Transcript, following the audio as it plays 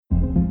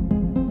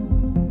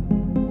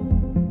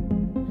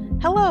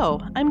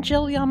Hello, I'm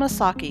Jill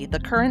Yamasaki, the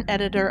current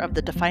editor of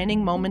the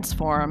Defining Moments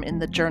Forum in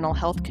the journal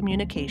Health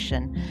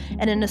Communication,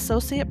 and an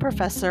associate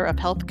professor of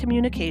health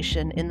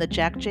communication in the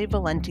Jack J.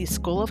 Valenti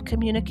School of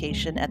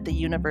Communication at the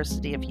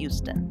University of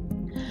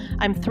Houston.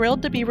 I'm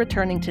thrilled to be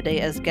returning today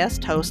as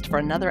guest host for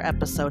another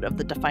episode of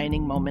the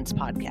Defining Moments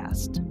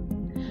podcast.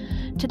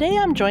 Today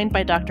I'm joined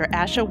by Dr.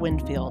 Asha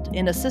Winfield,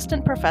 an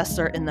assistant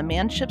professor in the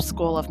Manship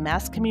School of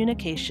Mass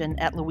Communication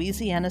at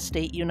Louisiana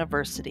State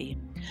University,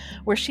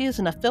 where she is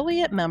an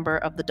affiliate member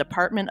of the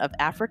Department of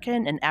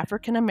African and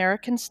African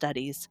American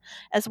Studies,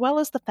 as well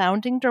as the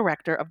founding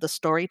director of the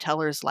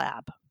Storytellers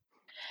Lab.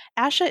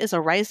 Asha is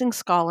a rising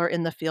scholar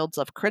in the fields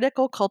of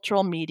critical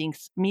cultural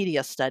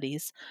media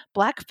studies,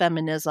 Black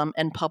feminism,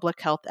 and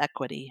public health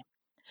equity.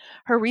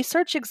 Her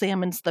research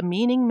examines the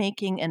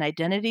meaning-making and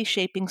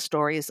identity-shaping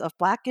stories of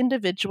Black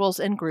individuals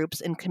and groups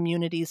and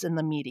communities in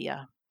the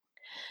media.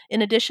 In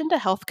addition to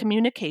health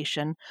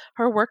communication,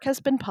 her work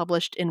has been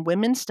published in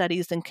Women's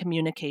Studies in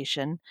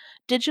Communication,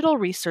 digital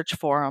research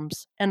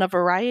forums, and a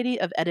variety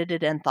of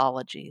edited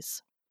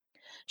anthologies.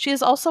 She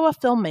is also a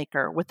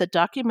filmmaker with a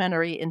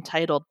documentary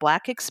entitled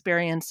Black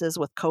Experiences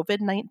with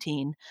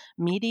COVID-19,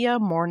 Media,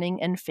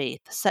 Mourning, and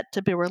Faith, set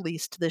to be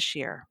released this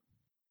year.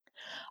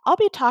 I'll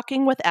be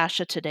talking with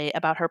Asha today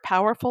about her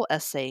powerful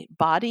essay,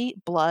 Body,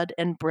 Blood,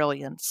 and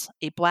Brilliance,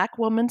 A Black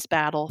Woman's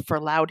Battle for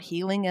Loud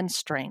Healing and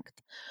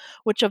Strength,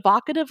 which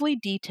evocatively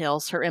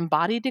details her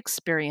embodied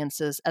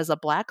experiences as a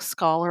Black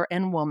scholar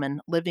and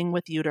woman living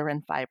with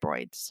uterine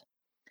fibroids.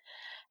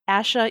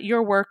 Asha,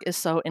 your work is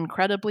so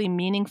incredibly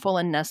meaningful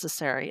and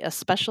necessary,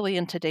 especially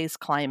in today's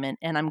climate,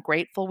 and I'm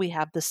grateful we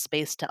have this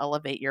space to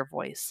elevate your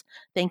voice.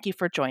 Thank you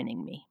for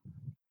joining me.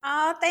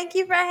 Oh, thank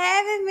you for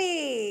having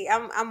me.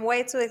 I'm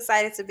way too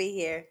excited to be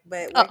here,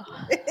 but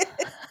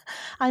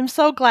I'm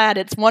so glad.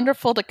 It's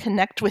wonderful to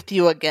connect with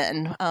you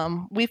again.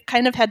 We've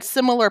kind of had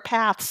similar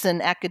paths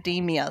in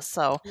academia,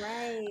 so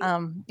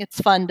right. It's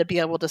fun to be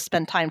able to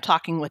spend time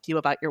talking with you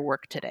about your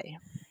work today.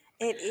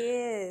 It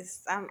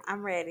is.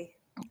 I'm ready.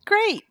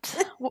 Great.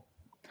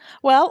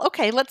 Well,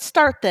 okay, let's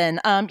start then.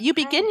 You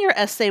begin Okay. your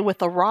essay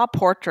with a raw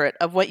portrait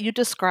of what you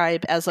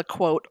describe as a,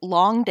 quote,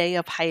 long day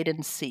of hide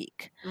and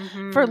seek.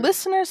 For Mm-hmm.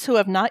 listeners who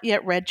have not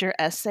yet read your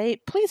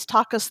essay, please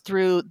talk us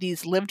through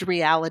these lived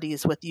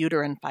realities with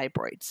uterine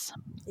fibroids.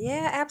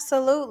 Yeah,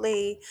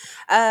 absolutely.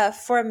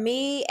 For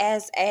me,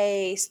 as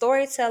a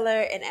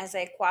storyteller and as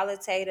a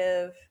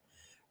qualitative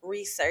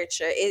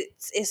researcher,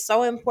 it's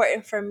so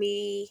important for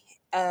me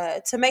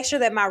to make sure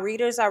that my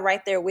readers are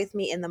right there with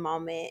me in the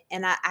moment.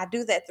 And I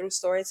do that through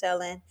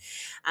storytelling.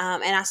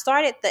 And I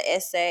started the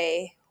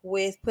essay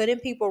with putting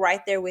people right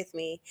there with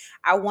me.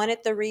 I wanted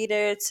the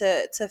reader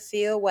to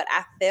feel what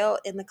I felt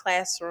in the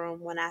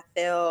classroom when I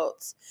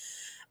felt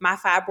my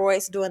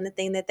fibroids doing the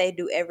thing that they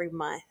do every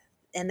month.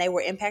 And they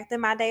were impacting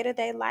my day to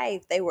day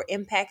life. They were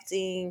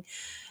impacting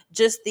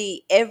just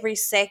the every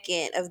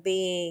second of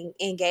being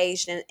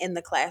engaged in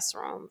the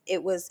classroom.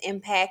 It was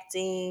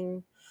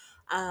impacting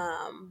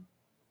um,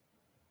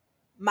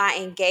 my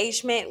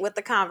engagement with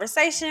the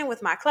conversation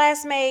with my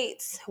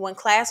classmates. When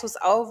class was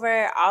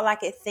over, all I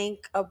could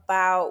think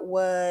about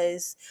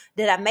was,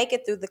 did I make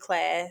it through the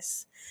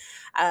class?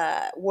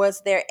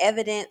 Was there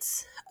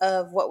evidence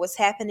of what was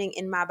happening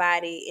in my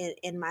body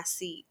in my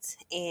seat?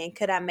 And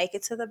could I make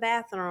it to the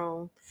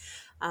bathroom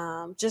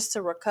just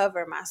to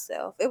recover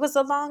myself? It was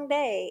a long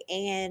day,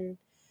 and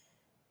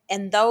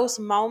those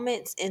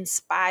moments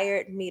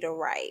inspired me to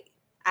write.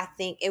 I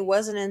think it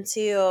wasn't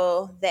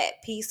until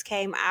that piece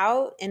came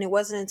out, and it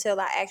wasn't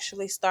until I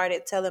actually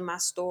started telling my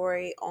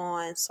story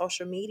on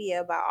social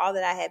media about all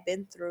that I had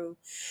been through,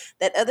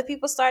 that other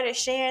people started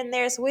sharing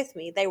theirs with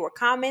me. They were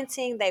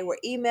commenting, they were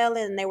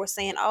emailing, and they were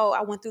saying, "Oh,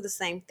 I went through the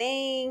same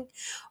thing."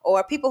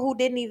 Or people who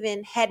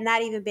had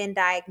not even been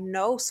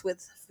diagnosed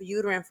with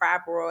uterine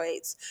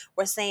fibroids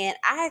were saying,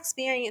 "I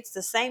experienced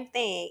the same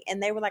thing,"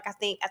 and they were like, I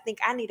think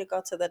I need to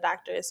go to the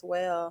doctor as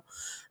well."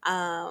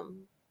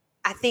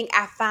 I think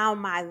I found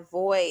my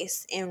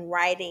voice in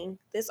writing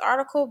this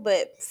article,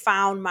 but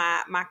found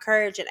my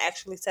courage in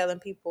actually telling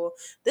people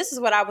this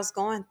is what I was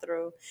going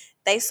through.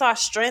 They saw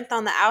strength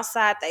on the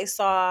outside. They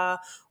saw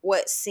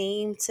what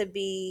seemed to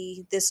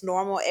be this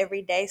normal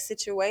everyday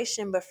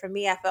situation, but for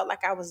me, I felt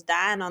like I was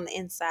dying on the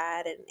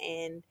inside,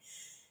 and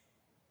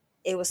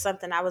it was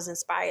something I was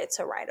inspired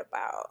to write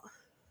about.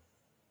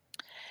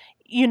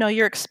 You know,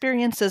 your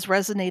experiences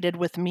resonated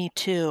with me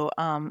too.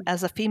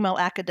 As a female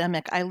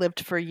academic, I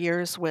lived for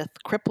years with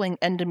crippling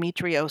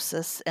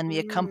endometriosis and the Mm,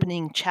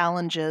 accompanying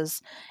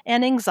challenges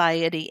and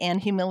anxiety and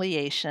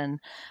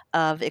humiliation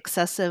of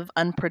excessive,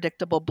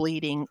 unpredictable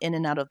bleeding in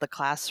and out of the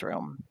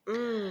classroom.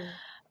 mm,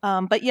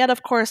 But yet,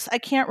 of course, I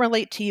can't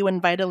relate to you in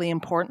vitally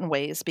important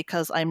ways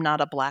because I'm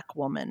not a Black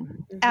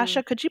woman. mhm.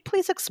 Asha, could you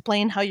please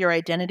explain how your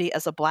identity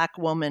as a Black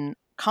woman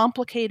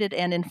complicated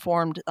and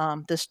informed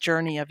this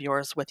journey of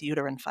yours with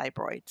uterine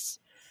fibroids?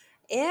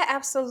 Yeah,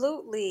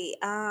 absolutely.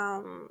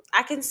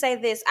 I can say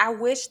this. I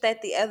wish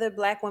that the other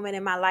Black women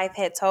in my life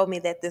had told me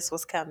that this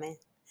was coming,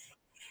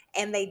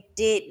 and they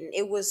didn't.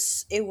 It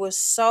was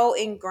so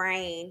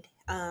ingrained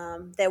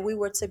that we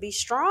were to be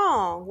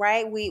strong,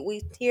 right?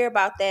 We hear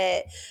about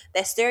that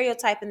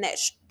stereotype and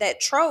that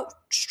trope,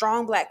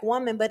 strong black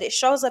woman, but it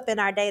shows up in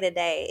our day to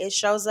day. It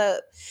shows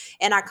up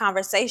in our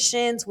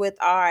conversations with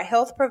our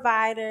health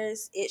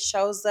providers. It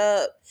shows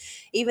up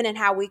even in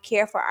how we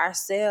care for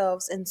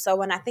ourselves. And so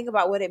when I think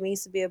about what it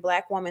means to be a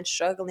black woman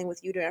struggling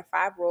with uterine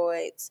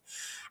fibroids,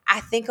 I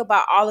think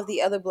about all of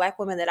the other black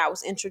women that I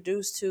was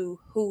introduced to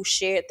who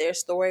shared their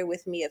story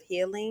with me of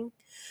healing.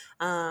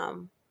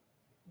 Um,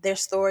 their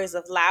stories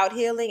of loud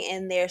healing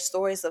and their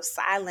stories of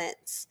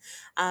silence,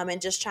 and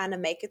just trying to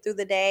make it through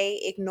the day,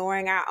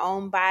 ignoring our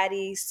own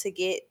bodies to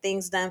get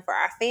things done for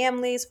our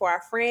families, for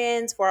our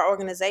friends, for our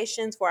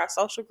organizations, for our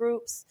social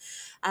groups.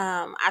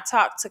 I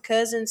talked to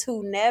cousins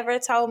who never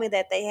told me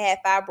that they had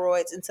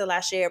fibroids until I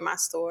shared my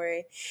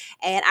story.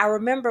 And I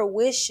remember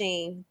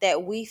wishing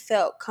that we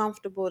felt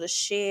comfortable to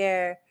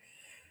share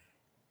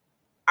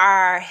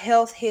our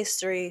health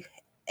history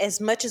as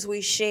much as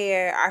we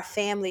share our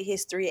family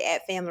history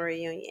at family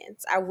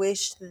reunions. I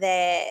wish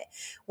that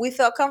we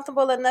felt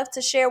comfortable enough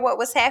to share what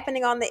was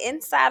happening on the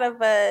inside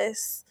of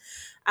us,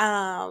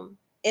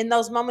 in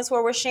those moments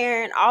where we're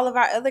sharing all of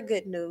our other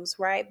good news,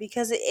 right?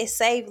 Because it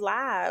saved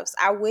lives.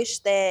 I wish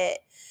that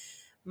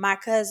my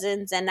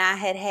cousins and I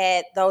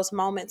had those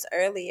moments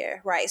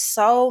earlier, right?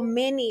 So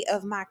many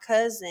of my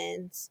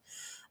cousins,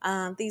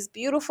 these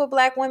beautiful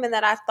black women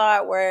that I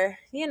thought were,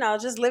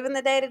 just living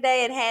the day to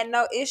day and had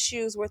no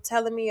issues, were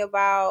telling me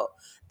about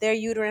their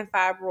uterine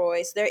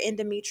fibroids, their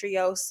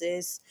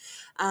endometriosis,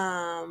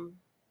 um,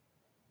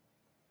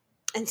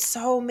 and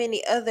so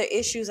many other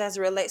issues as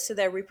it relates to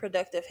their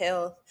reproductive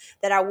health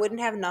that I wouldn't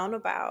have known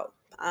about.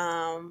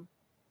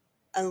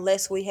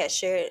 Unless we had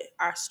shared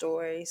our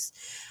stories.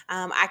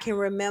 I can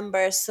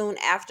remember soon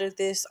after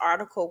this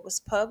article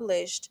was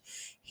published,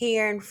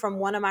 hearing from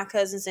one of my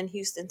cousins in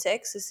Houston,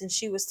 Texas, and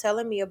she was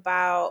telling me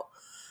about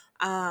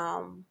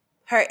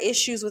her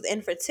issues with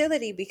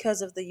infertility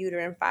because of the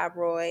uterine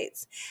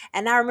fibroids.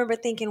 And I remember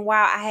thinking,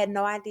 wow, I had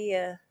no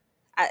idea.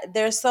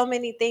 There's so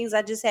many things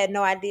I just had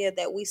no idea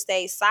that we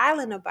stayed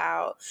silent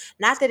about.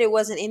 Not that it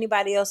wasn't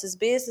anybody else's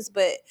business,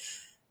 but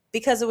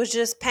because it was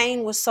just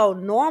pain was so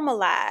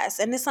normalized,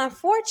 and it's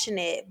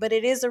unfortunate, but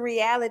it is a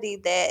reality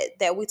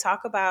that we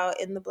talk about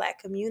in the black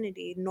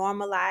community,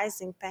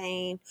 normalizing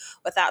pain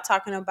without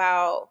talking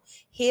about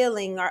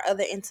healing or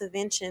other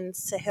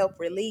interventions to help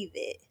relieve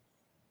it.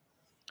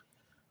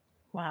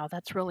 Wow,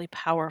 that's really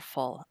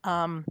powerful.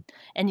 And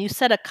you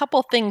said a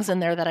couple things in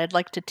there that I'd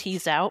like to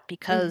tease out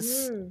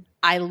because Mm-hmm.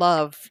 I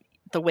love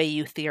the way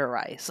you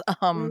theorize.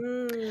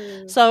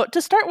 Mm. So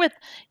to start with,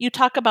 you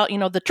talk about,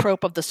 the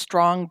trope of the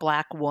strong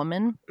black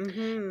woman.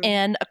 Mm-hmm.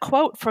 And a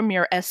quote from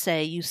your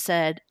essay, you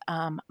said,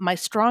 "My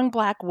strong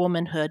black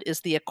womanhood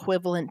is the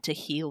equivalent to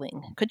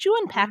healing." Could you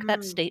unpack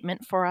that Mm.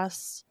 statement for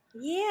us?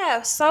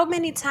 Yeah, so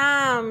many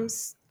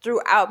times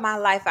throughout my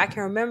life, I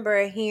can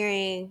remember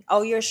hearing,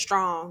 "Oh, you're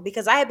strong,"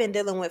 because I had been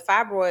dealing with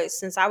fibroids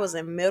since I was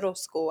in middle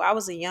school. I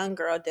was a young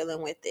girl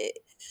dealing with it.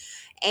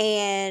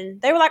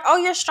 And they were like, "Oh,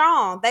 you're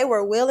strong." They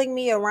were wheeling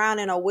me around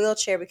in a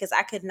wheelchair because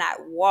I could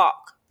not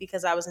walk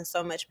because I was in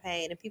so much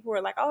pain. And people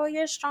were like, "Oh,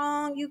 you're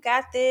strong. You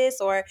got this,"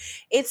 or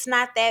 "It's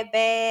not that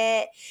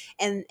bad."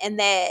 And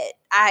that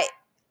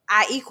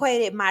I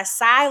equated my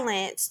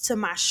silence to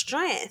my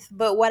strength.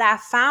 But what I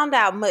found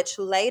out much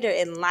later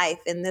in life,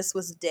 and this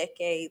was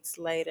decades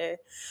later,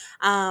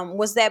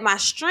 was that my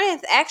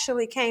strength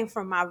actually came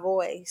from my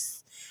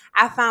voice.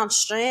 I found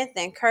strength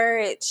and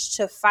courage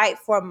to fight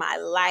for my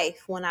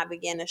life when I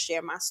began to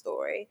share my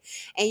story.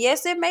 And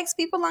yes, it makes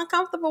people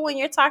uncomfortable when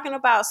you're talking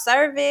about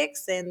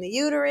cervix and the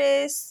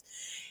uterus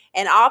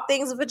and all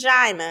things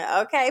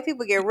vagina. Okay,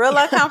 people get real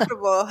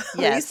uncomfortable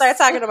when you start Yes.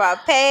 talking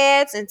about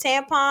pads and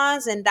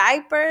tampons and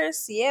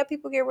diapers. Yeah,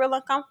 people get real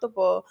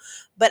uncomfortable.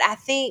 But I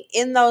think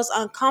in those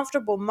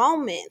uncomfortable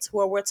moments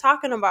where we're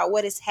talking about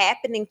what is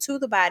happening to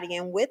the body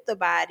and with the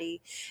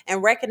body,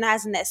 and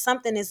recognizing that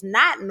something is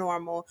not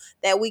normal,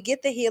 that we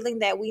get the healing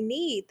that we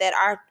need, that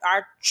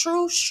our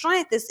true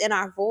strength is in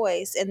our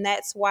voice. And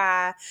that's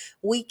why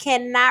we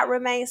cannot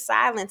remain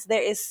silent.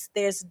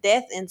 There's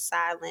death in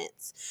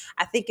silence.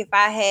 I think if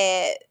I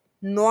had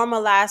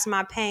normalized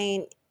my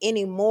pain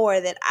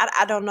anymore, then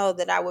I don't know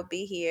that I would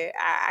be here.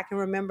 I can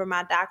remember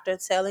my doctor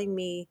telling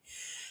me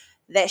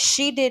that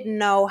she didn't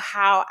know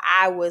how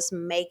I was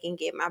making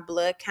it. My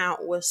blood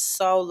count was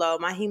so low.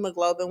 My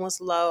hemoglobin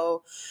was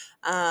low.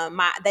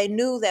 They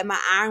knew that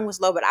my iron was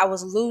low, but I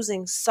was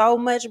losing so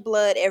much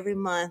blood every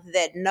month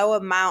that no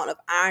amount of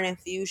iron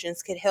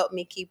infusions could help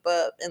me keep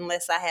up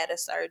unless I had a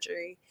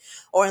surgery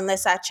or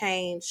unless I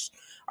changed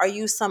or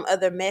used some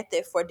other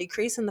method for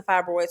decreasing the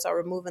fibroids or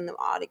removing them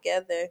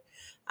altogether.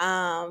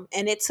 And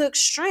it took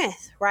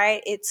strength,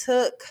 right? It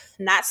took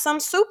not some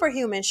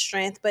superhuman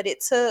strength, but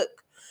it took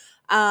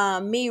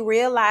me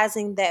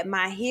realizing that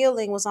my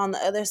healing was on the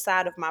other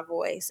side of my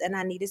voice and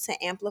I needed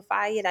to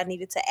amplify it. I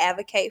needed to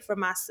advocate for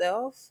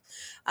myself,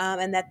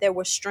 and that there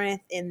was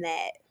strength in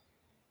that.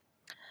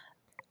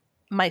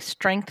 My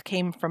strength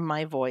came from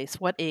my voice.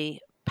 What a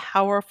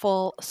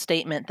powerful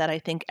statement that I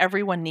think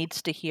everyone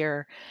needs to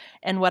hear,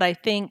 and what I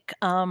think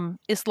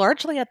is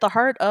largely at the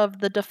heart of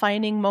the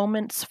Defining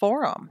Moments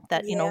Forum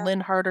that Yeah.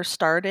 Lynn Harder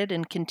started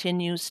and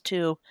continues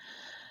to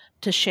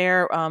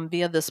share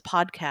via this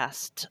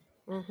podcast.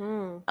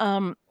 Mhm.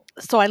 Um,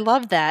 so I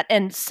love that,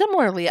 and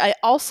similarly, I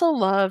also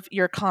love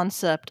your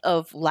concept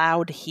of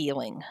loud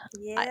healing.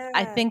 I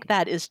Yeah. think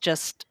that is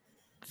just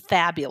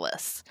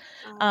fabulous.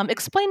 Um,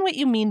 Explain what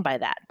you mean by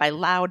that, by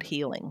loud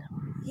healing.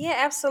 yeah,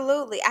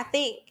 absolutely. I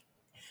think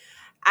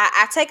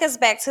I take us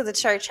back to the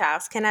church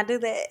house. Can I do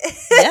that?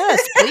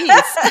 Yes,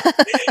 please.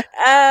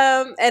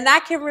 And I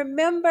can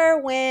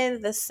remember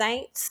when the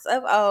saints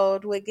of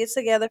old would get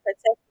together for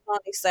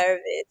testimony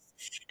service.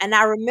 And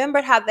I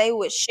remembered how they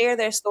would share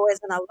their stories.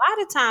 And a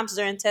lot of times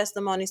during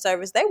testimony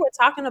service, they were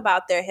talking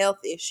about their health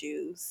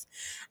issues.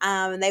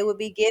 And they would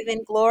be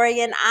given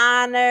glory and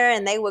honor,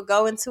 and they would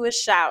go into a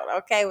shout,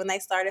 okay, when they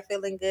started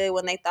feeling good,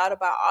 when they thought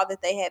about all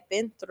that they had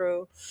been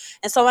through.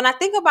 And so when I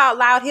think about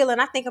loud healing,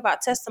 I think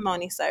about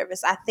testimony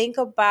service. I think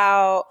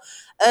about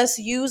us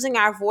using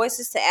our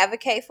voices to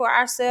advocate for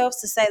ourselves,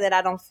 to say that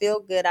I don't feel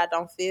good, I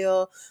don't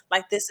feel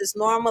like this is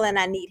normal, and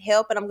I need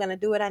help, and I'm going to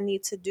do what I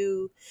need to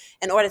do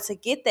in order to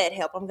get that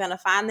help. I'm going to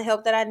find the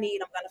help that I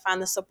need. I'm going to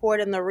find the support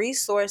and the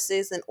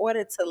resources in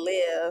order to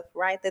live,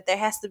 right? That there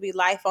has to be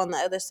life on the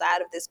other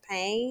side of this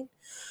pain,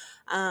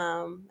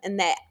 and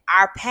that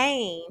our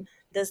pain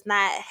does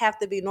not have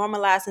to be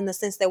normalized in the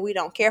sense that we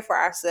don't care for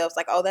ourselves.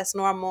 Like, oh, that's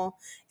normal.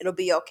 It'll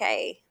be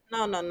okay.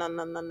 No, no, no,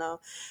 no, no,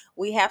 no.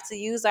 We have to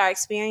use our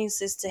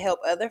experiences to help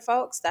other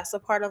folks. That's a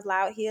part of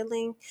loud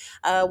healing.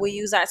 We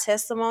use our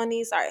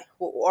testimonies,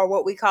 or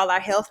what we call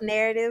our health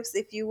narratives,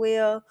 if you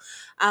will,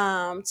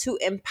 to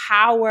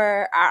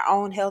empower our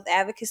own health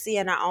advocacy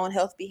and our own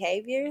health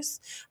behaviors,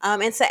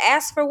 and to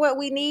ask for what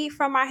we need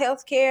from our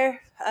healthcare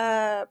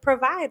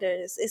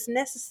providers. It's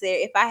necessary.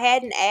 If I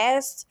hadn't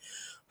asked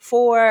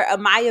for a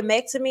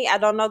myomectomy, I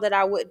don't know that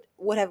I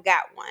would have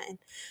got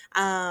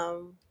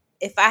one.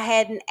 If I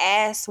hadn't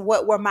asked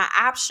what were my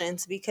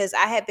options, because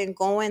I had been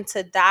going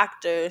to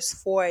doctors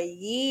for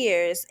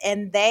years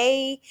and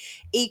they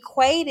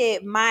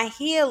equated my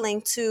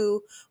healing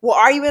to, well,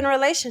 are you in a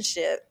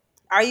relationship?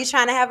 Are you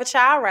trying to have a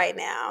child right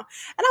now?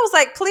 And I was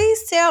like,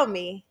 please tell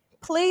me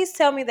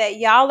that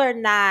y'all are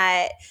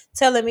not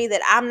telling me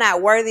that I'm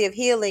not worthy of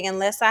healing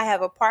unless I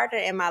have a partner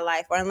in my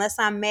life, or unless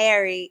I'm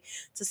married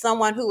to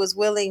someone who was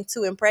willing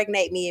to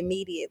impregnate me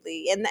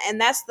immediately. And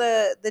that's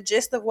the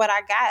gist of what I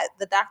got.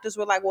 The doctors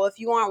were like, well, if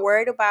you aren't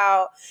worried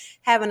about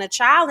having a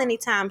child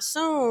anytime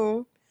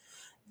soon,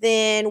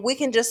 then we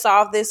can just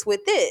solve this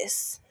with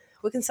this.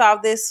 We can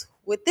solve this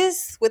with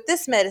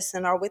this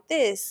medicine, or with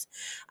this,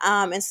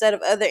 instead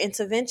of other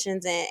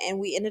interventions. And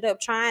we ended up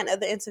trying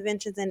other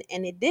interventions, and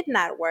it did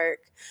not work.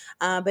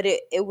 But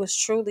it was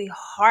truly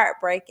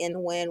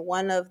heartbreaking when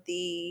one of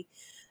the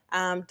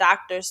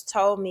doctors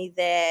told me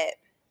that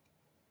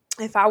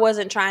if I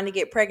wasn't trying to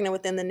get pregnant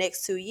within the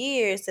next 2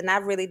 years, then I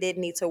really did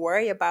need to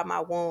worry about my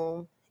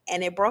womb.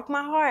 And it broke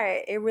my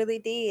heart. It really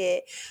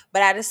did.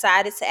 But I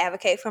decided to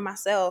advocate for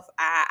myself.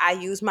 I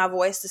used my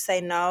voice to say,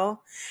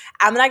 no,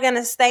 I'm not going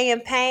to stay in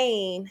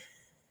pain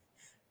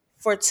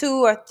for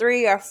 2 or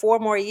 3 or 4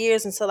 more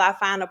years until I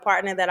find a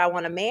partner that I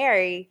want to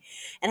marry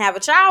and have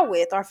a child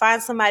with, or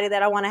find somebody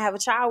that I want to have a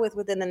child with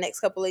within the next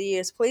couple of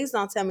years. Please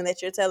don't tell me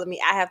that you're telling me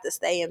I have to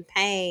stay in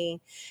pain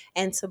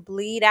and to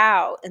bleed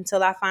out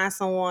until I find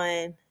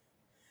someone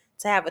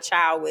to have a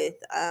child with.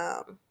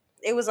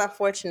 It was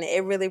unfortunate.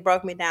 It really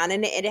broke me down.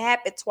 And it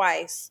happened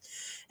twice.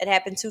 It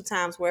happened 2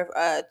 times where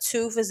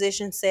two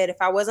physicians said if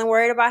I wasn't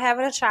worried about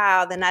having a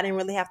child, then I didn't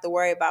really have to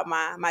worry about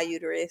my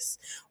uterus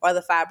or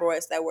the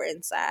fibroids that were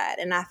inside.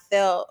 And I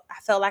felt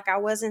like I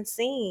wasn't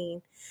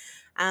seen.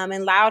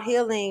 And loud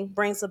healing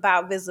brings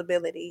about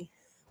visibility,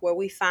 where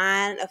we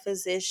find a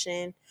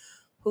physician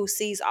who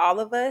sees all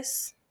of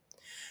us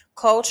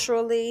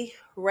culturally,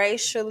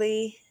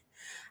 racially,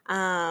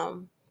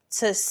 um,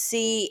 to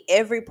see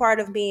every part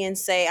of me and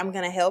say, I'm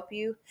going to help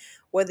you,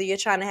 whether you're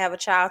trying to have a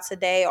child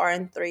today or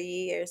in 3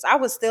 years. I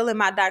was still in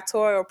my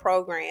doctoral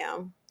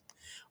program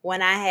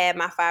when I had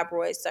my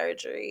fibroid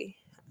surgery.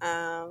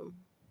 Um,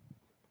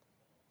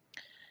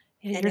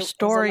 Yeah, and your it was a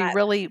story lot.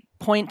 really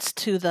points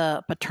to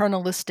the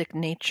paternalistic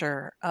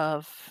nature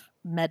of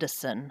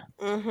medicine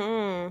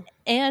Mm-hmm.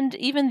 and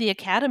even the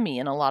academy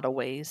in a lot of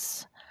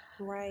ways.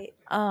 Right.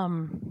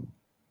 Um,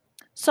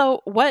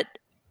 so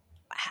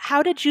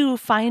how did you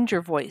find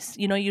your voice?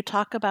 You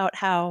talk about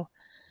how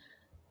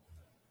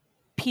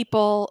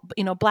people,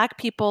 Black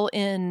people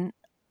in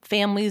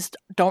families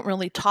don't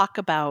really talk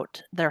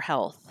about their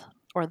health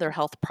or their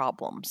health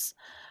problems.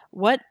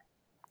 What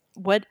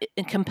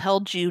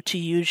compelled you to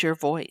use your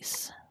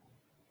voice?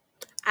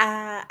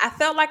 I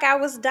felt like I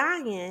was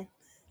dying.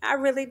 I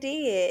really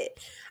did.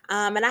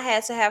 And I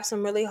had to have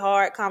some really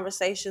hard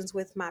conversations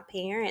with my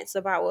parents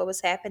about what was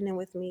happening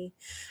with me.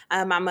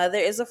 My mother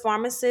is a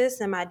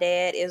pharmacist and my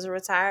dad is a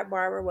retired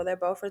barber. Well, they're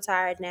both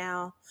retired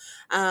now.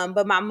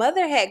 But my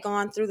mother had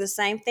gone through the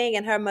same thing,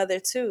 and her mother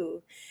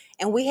too.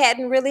 And we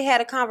hadn't really had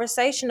a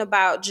conversation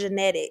about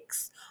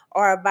genetics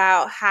or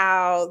about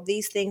how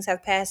these things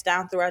have passed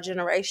down through our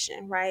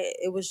generation, right?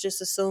 It was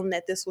just assumed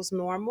that this was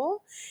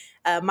normal.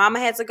 Mama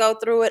had to go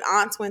through it,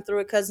 aunts went through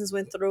it, cousins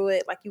went through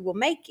it, like you will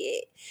make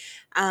it.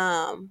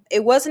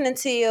 It wasn't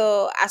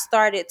until I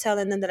started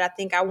telling them that I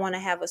think I want to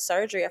have a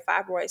surgery, a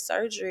fibroid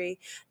surgery,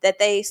 that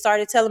they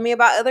started telling me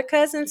about other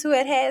cousins who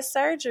had had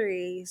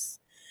surgeries.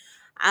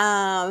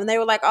 And they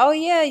were like, "Oh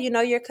yeah,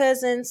 your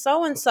cousin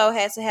so and so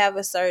had to have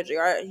a surgery,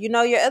 or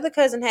your other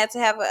cousin had to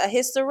have a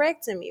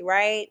hysterectomy,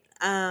 right?"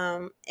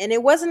 And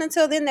it wasn't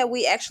until then that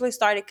we actually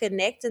started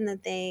connecting the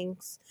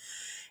things,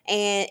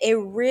 and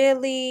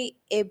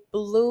it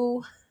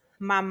blew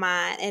my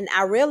mind. And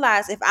I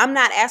realized if I'm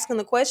not asking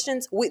the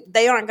questions,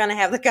 they aren't going to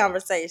have the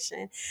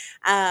conversation.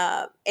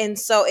 And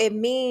so it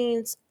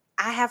means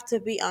I have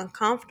to be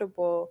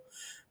uncomfortable,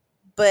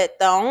 but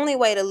the only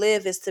way to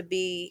live is to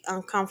be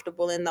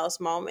uncomfortable in those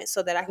moments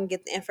so that I can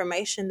get the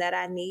information that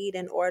I need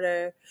in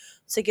order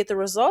to get the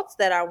results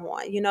that I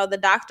want. The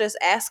doctors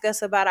ask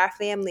us about our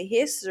family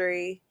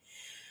history,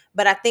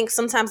 but I think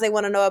sometimes they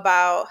want to know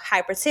about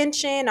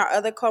hypertension or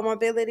other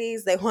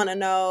comorbidities. They want to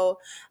know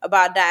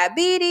about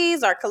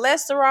diabetes or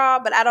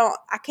cholesterol, but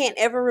I can't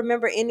ever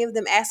remember any of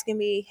them asking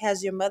me,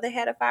 "Has your mother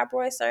had a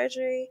fibroid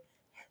surgery?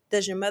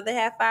 Does your mother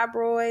have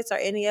fibroids or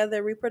any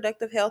other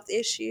reproductive health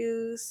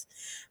issues?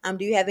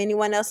 Do you have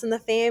anyone else in the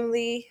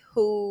family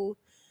who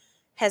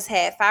has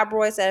had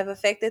fibroids that have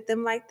affected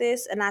them like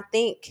this?" And I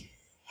think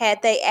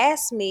had they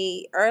asked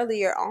me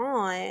earlier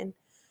on,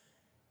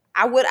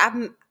 I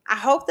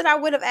hope that I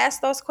would have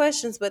asked those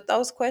questions, but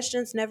those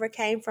questions never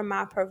came from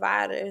my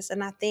providers.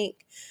 And I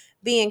think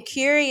being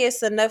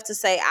curious enough to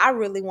say, I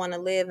really want to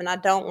live and I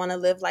don't want to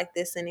live like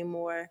this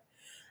anymore,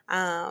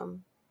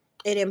 um,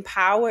 it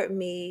empowered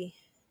me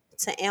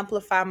to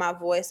amplify my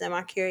voice and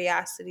my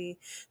curiosity,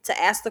 to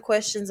ask the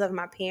questions of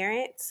my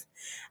parents.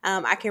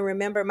 I can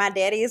remember my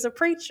daddy is a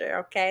preacher,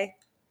 okay?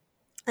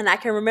 And I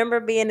can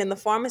remember being in the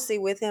pharmacy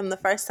with him the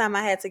first time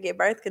I had to get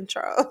birth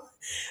control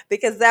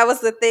because that was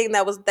the thing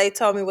they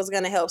told me was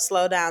going to help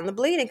slow down the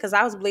bleeding, because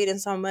I was bleeding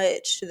so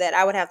much that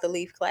I would have to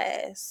leave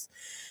class.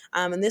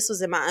 And this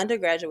was in my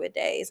undergraduate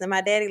days. And my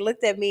daddy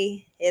looked at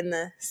me in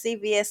the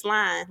CVS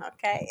line,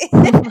 okay?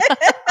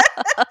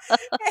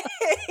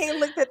 He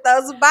looked at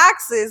those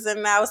boxes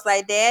and I was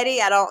like,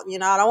 "Daddy, I don't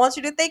want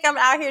you to think I'm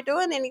out here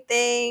doing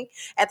anything."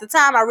 At the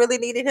time, I really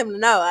needed him to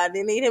know. I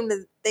didn't need him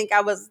to think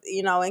I was,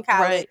 in college,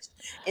 Right.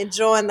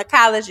 enjoying the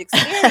college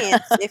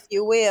experience, if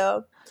you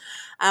will.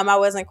 I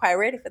wasn't quite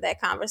ready for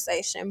that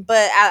conversation,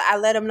 but I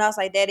let him know. I was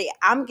like, "Daddy,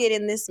 I'm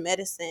getting this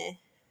medicine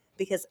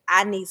because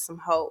I need some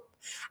hope."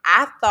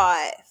 I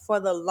thought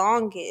for the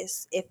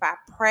longest, if I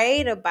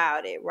prayed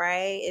about it,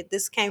 right? If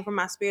this came from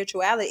my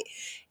spirituality,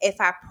 if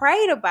I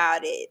prayed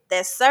about it,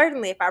 that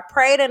certainly if I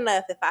prayed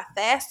enough, if I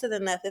fasted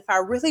enough, if I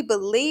really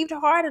believed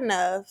hard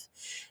enough,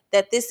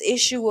 that this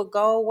issue would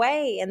go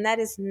away. And that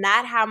is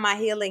not how my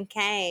healing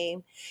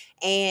came.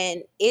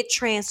 And it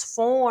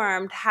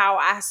transformed how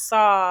I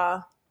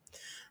saw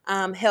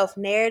health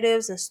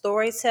narratives and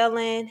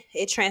storytelling.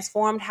 It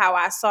transformed how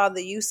I saw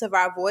the use of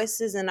our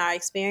voices and our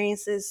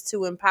experiences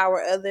to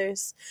empower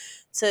others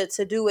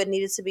to do what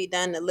needed to be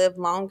done to live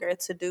longer,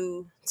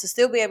 to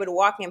still be able to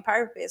walk in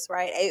purpose,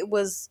 right?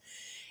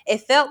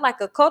 It felt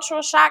like a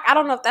cultural shock. I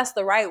don't know if that's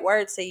the right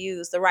word to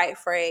use, the right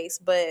phrase,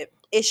 but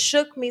it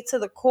shook me to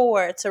the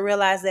core to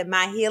realize that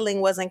my healing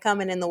wasn't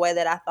coming in the way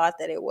that I thought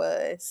that it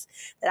was,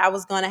 that I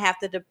was going to have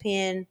to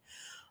depend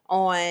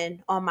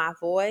on my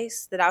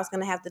voice, that I was going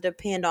to have to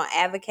depend on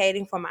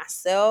advocating for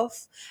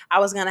myself. I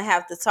was going to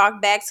have to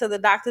talk back to the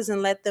doctors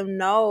and let them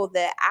know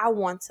that I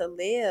want to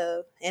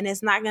live and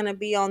it's not going to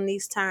be on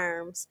these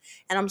terms.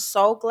 And I'm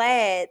so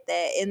glad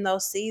that in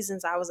those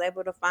seasons I was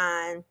able to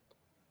find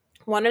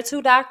one or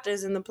two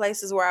doctors in the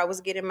places where I was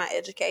getting my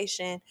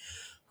education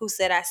who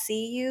said, "I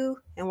see you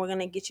and we're going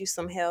to get you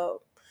some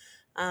help."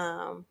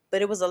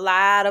 But it was a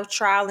lot of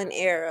trial and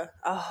error,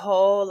 a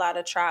whole lot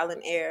of trial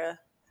and error.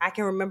 I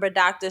can remember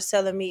doctors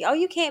telling me, "Oh,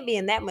 you can't be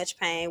in that much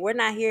pain. We're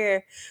not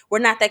here. We're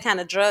not that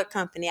kind of drug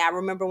company." I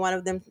remember one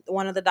of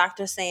the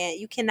doctors saying,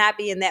 "You cannot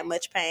be in that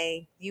much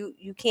pain.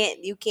 You can't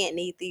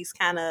need these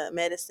kind of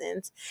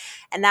medicines."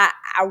 And I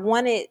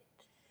wanted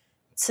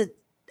to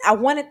I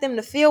wanted them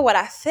to feel what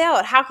I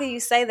felt. How can you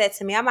say that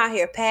to me? I'm out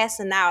here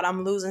passing out.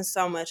 I'm losing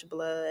so much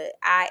blood.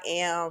 I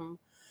am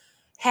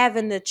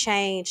having to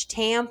change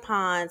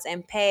tampons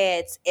and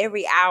pads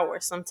every hour,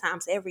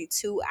 sometimes every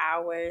 2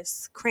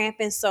 hours,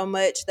 cramping so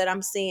much that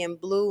I'm seeing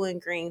blue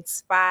and green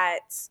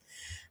spots.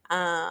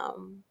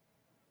 Um,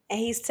 and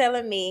he's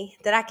telling me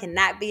that I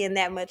cannot be in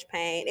that much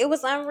pain. It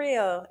was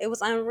unreal. It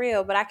was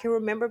unreal. But I can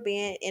remember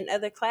being in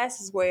other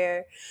classes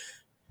where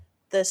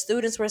the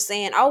students were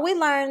saying, "Oh, we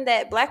learned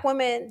that Black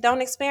women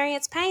don't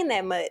experience pain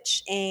that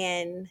much."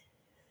 And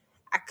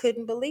I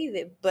couldn't believe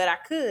it, but I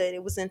could.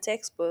 It was in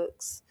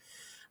textbooks.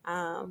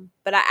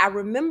 But I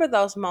remember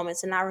those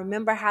moments and I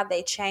remember how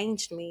they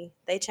changed me.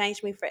 They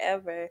changed me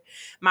forever.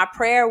 My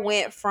prayer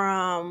went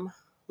from,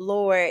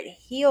 "Lord,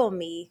 heal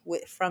me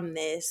from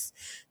this,"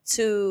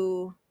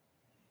 to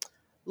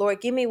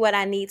Lord, give me what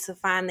I need to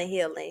find the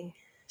healing.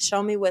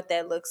 Show me what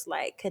that looks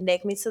like.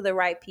 Connect me to the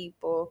right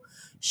people.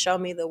 Show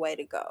me the way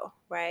to go.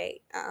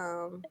 Right.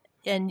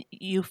 And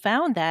you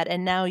found that,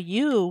 and now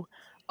you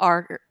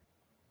are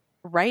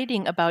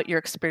writing about your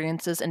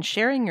experiences and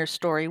sharing your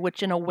story,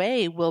 which in a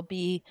way will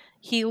be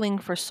healing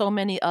for so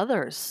many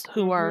others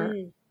who are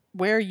Mhm.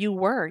 where you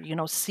were,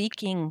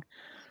 seeking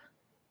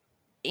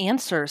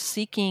answers,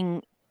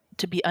 seeking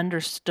to be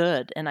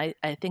understood. And I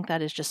think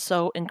that is just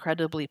so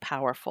incredibly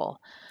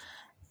powerful.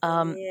 It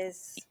Um,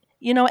 is.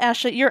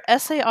 Ashley, your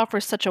essay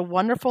offers such a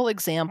wonderful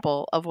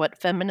example of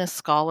what feminist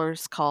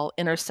scholars call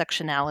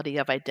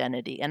intersectionality of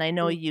identity. And I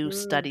know you Mhm.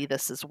 study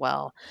this as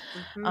well.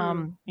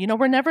 Mhm.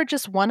 We're never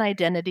just one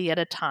identity at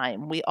a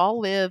time. We all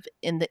live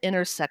in the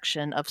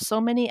intersection of so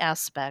many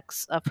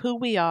aspects of who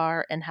we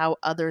are and how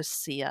others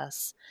see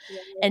us.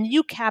 And Yes.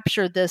 you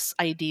capture this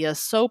idea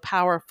so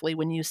powerfully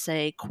when you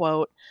say,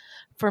 quote,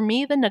 "For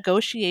me, the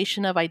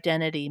negotiation of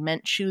identity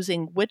meant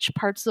choosing which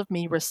parts of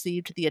me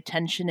received the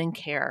attention and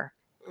care,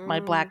 my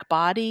Mm. black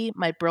body,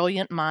 my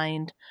brilliant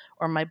mind,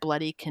 or my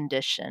bloody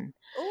condition."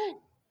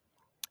 Ooh.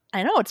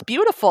 I know, it's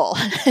beautiful.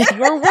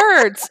 Your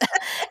words.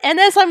 And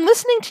as I'm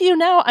listening to you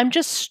now, I'm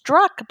just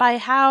struck by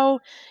how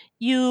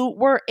you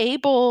were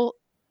able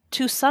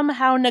to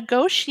somehow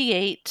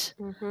negotiate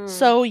Mhm.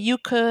 so you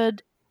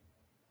could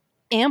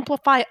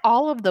amplify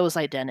all of those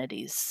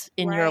identities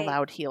in your Right.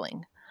 loud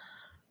healing.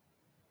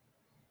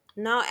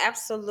 No,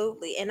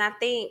 absolutely. And I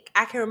think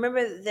I can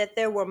remember that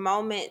there were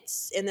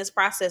moments in this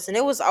process, and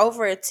it was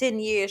over 10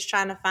 years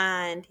trying to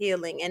find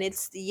healing, and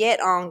it's yet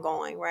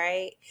ongoing,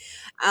 right?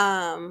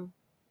 Um,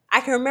 I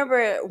can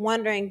remember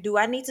wondering, do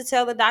I need to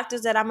tell the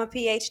doctors that I'm a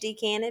PhD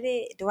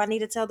candidate? Do I need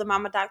to tell them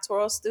I'm a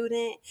doctoral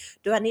student?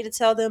 Do I need to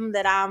tell them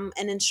that I'm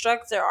an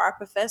instructor or a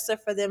professor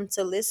for them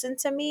to listen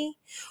to me?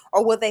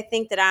 Or will they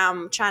think that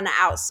I'm trying to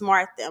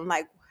outsmart them?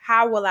 Like,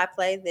 how will I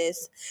play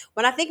this?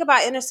 When I think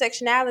about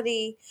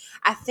intersectionality,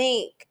 I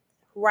think,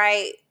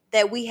 right,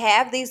 that we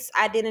have these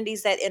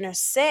identities that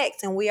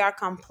intersect and we are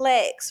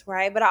complex,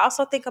 right? But I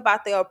also think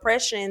about the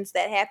oppressions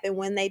that happen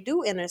when they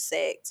do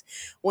intersect,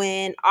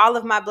 when all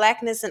of my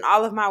blackness and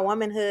all of my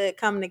womanhood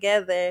come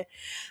together.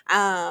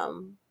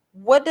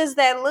 What does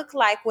that look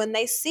like when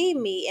they see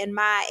me in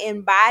my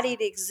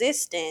embodied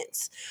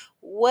existence?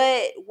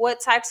 What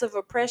types of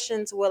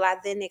oppressions will I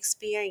then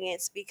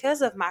experience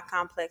because of my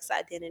complex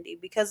identity,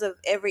 because of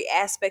every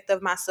aspect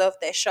of myself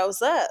that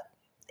shows up?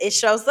 It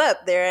shows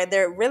up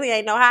there really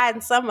ain't no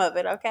hiding some of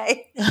it,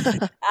 okay?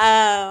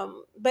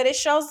 But it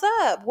shows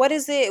up. What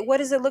does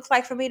it look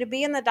like for me to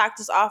be in the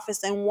doctor's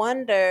office and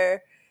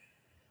wonder,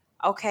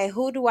 okay,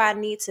 who do I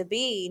need to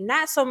be?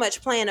 Not so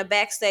much playing a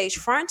backstage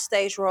front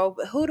stage role,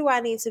 but who do I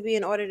need to be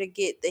in order to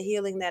get the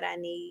healing that I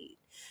need?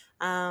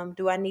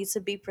 Do I need to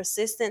be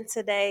persistent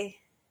today?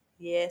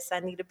 Yes,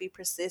 I need to be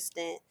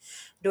persistent.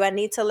 Do I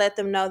need to let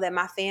them know that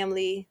my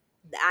family,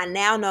 I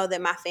now know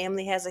that my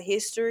family has a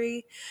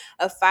history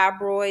of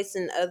fibroids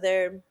and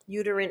other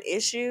uterine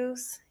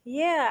issues?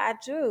 Yeah, I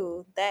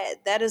do.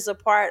 That is a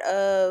part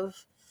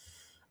of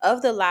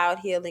the loud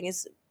healing,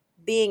 is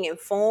being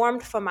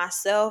informed for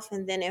myself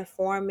and then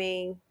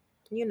informing,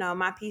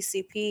 my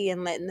PCP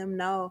and letting them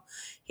know,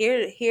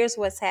 here's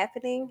what's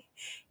happening.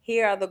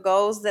 Here are the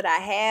goals that I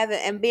have,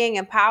 and being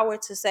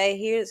empowered to say,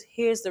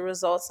 here's the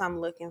results I'm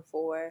looking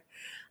for.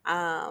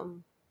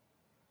 Um,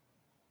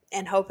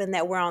 and hoping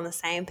that we're on the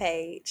same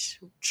page,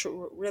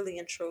 really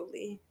and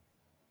truly.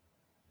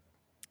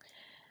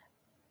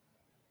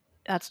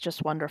 That's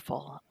just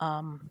wonderful.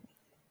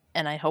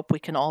 And I hope we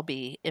can all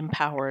be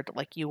empowered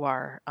like you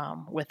are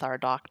with our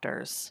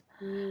doctors.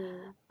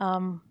 Mm.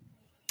 Um,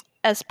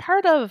 as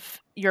part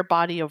of your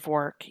body of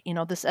work,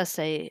 this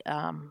essay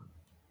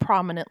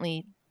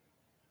prominently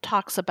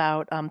talks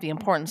about the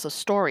importance of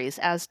stories,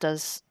 as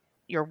does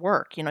your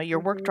work. Your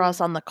work Mm-hmm.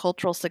 draws on the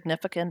cultural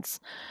significance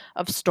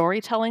of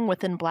storytelling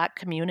within Black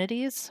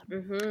communities.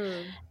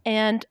 Mm-hmm.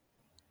 And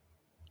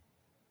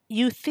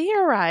you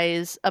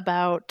theorize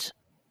about,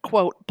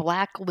 quote,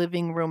 Black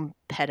living room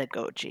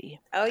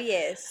pedagogy. Oh,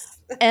 yes.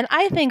 And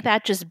I think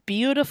that just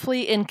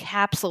beautifully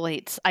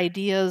encapsulates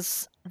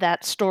ideas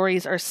that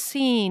stories are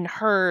seen,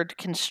 heard,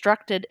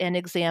 constructed, and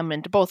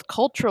examined both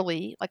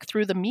culturally, like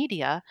through the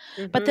media,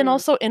 but then Mm-hmm.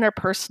 also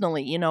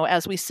interpersonally,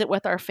 as we sit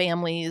with our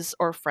families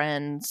or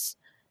friends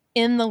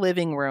in the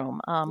living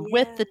room,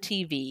 with Yeah. the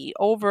TV,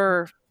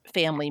 over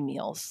family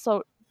meals.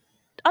 So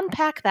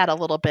unpack that a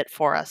little bit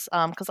for us,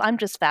 because I'm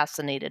just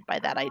fascinated by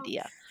that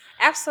idea.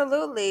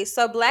 Absolutely.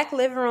 So, Black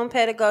living room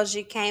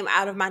pedagogy came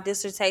out of my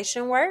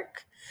dissertation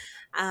work.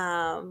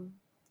 Um,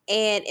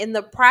 and in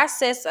the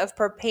process of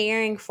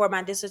preparing for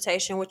my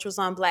dissertation, which was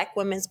on Black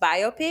women's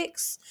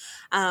biopics,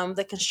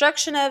 the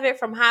construction of it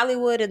from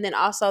Hollywood, and then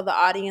also the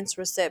audience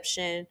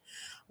reception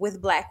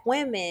with Black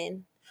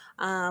women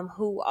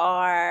who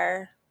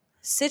are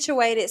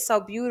situated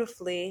so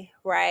beautifully,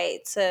 right,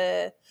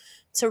 to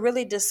to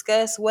really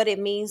discuss what it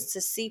means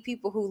to see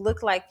people who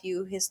look like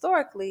you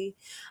historically.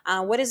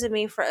 What does it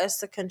mean for us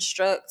to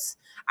construct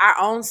our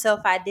own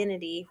self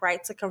identity,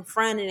 right? To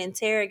confront and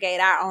interrogate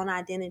our own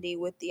identity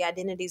with the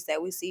identities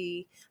that we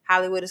see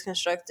Hollywood is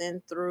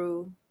constructing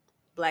through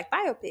Black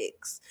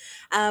biopics.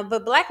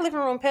 But Black living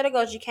room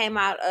pedagogy came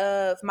out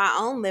of my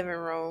own living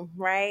room,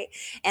 right?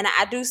 And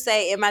I do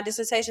say in my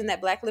dissertation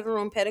that Black living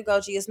room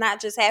pedagogy is not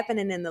just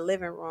happening in the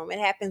living room, it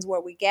happens where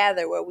we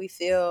gather, where we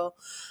feel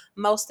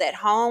most at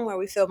home, where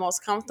we feel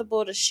most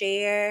comfortable to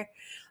share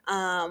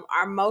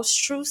our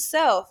most true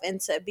self, and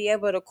to be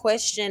able to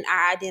question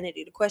our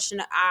identity, to question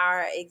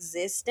our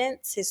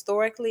existence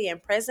historically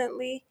and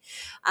presently.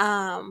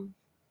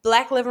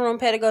 Black living room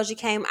pedagogy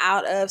came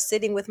out of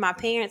sitting with my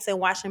parents and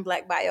watching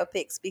Black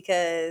biopics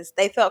because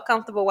they felt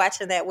comfortable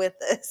watching that with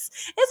us.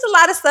 It's a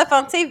lot of stuff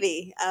on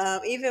TV,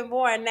 even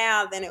more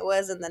now than it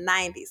was in the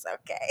 90s,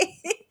 okay?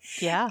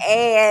 Yeah.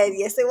 And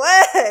yes, it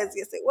was.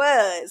 Yes, it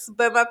was.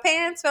 But my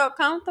parents felt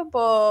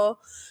comfortable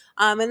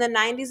in the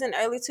 90s and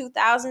early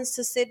 2000s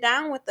to sit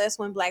down with us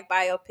when Black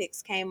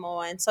biopics came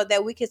on so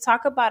that we could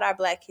talk about our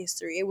Black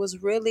history. It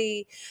was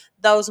really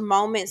those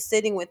moments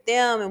sitting with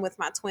them and with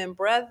my twin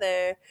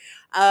brother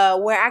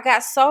where I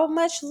got so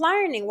much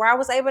learning, where I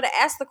was able to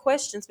ask the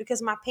questions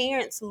because my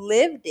parents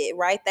lived it,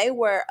 right? They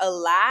were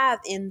alive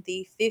in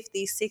the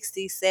 50s,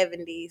 60s,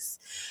 70s.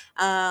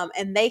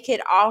 And they could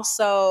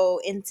also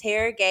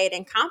interrogate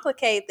and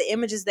complicate the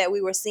images that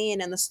we were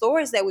seeing and the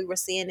stories that we were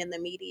seeing in the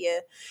media.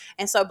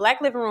 And so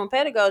Black Living Room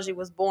Pedagogy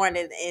was born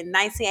in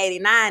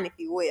 1989, if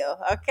you will,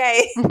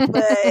 okay?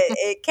 But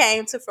it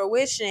came to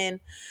fruition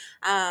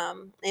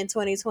in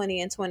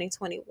 2020 and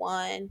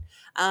 2021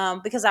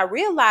 because I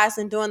realized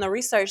in doing the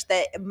research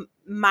that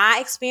my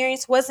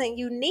experience wasn't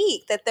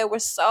unique, that there were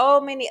so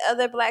many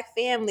other Black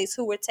families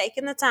who were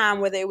taking the time,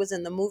 whether it was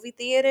in the movie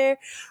theater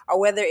or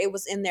whether it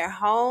was in their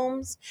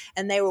homes,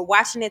 and they were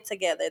watching it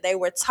together. They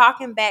were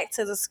talking back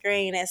to the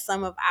screen, as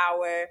some of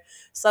our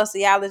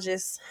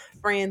sociologist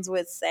friends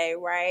would say,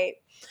 right?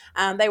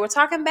 They were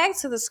talking back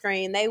to the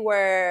screen. They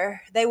were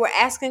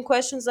asking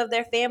questions of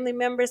their family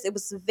members. It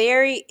was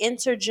very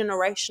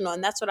intergenerational,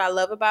 and that's what I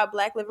love about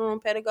Black living room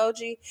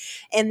pedagogy,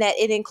 and that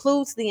it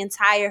includes the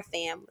entire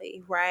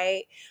family.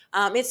 Right?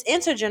 It's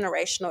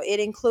intergenerational. It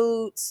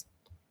includes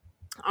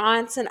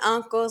aunts and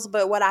uncles.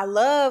 But what I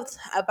loved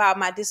about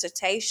my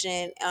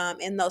dissertation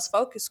in those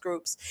focus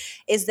groups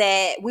is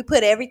that we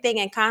put everything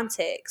in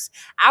context.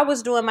 I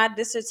was doing my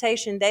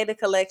dissertation data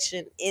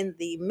collection in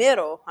the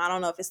middle. I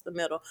don't know if it's the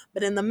middle,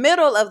 but in the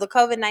middle of the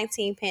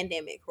COVID-19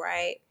 pandemic,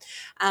 right?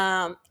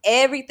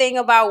 Everything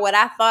about what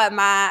I thought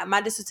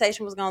my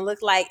dissertation was going to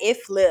look like, it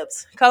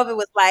flipped. COVID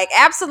was like,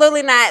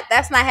 absolutely not.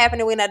 That's not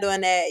happening. We're not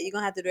doing that. You're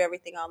going to have to do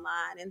everything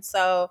online. And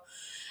so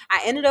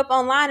I ended up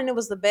online, and it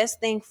was the best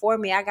thing for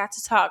me. I got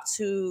to talk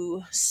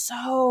to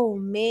so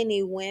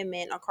many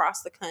women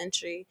across the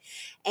country.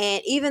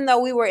 And even though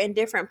we were in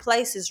different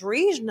places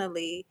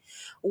regionally,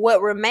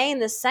 what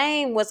remained the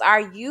same was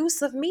our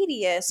use of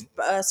media,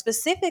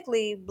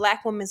 specifically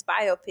Black women's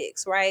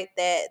biopics, right?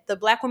 That the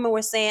Black women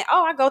were saying,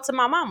 oh, I go to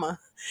my mama.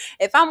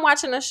 If I'm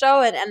watching a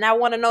show and I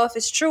want to know if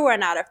it's true or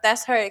not, if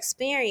that's her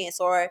experience,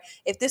 or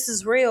if this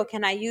is real,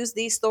 can I use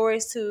these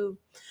stories to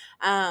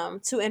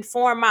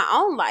inform my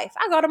own life?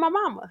 I go to my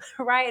mama,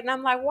 right? And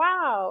I'm like,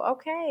 wow,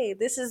 okay,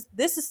 this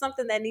is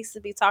something that needs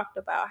to be talked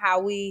about. How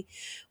we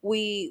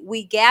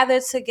gather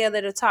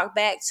together to talk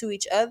back to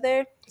each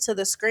other, to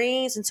the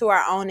screens, and to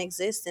our own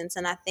existence.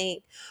 And I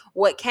think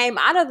what came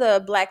out of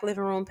the Black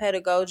living room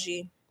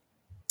pedagogy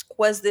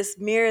was this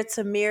mirror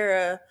to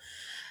mirror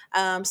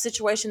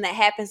situation that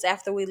happens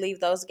after we leave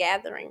those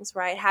gatherings,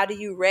 right? How do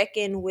you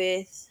reckon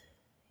with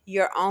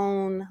your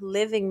own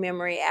living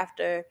memory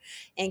after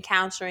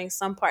encountering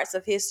some parts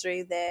of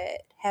history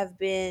that have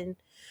been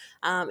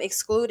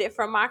excluded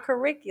from our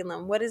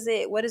curriculum? What does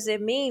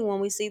it mean when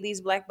we see these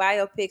Black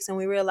biopics and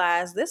we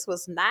realize this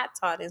was not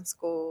taught in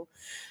school?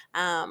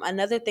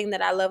 Another thing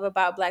that I love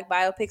about Black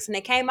biopics, and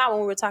it came out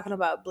when we were talking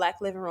about Black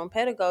living room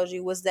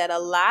pedagogy, was that a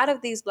lot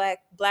of these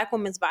Black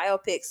women's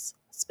biopics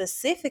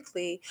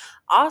specifically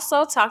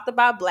also talked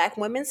about Black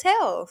women's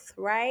health,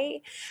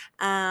 right?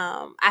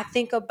 I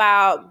think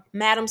about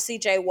Madam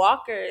C.J.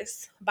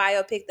 Walker's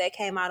biopic that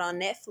came out on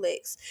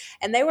Netflix,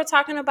 and they were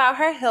talking about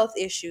her health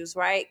issues,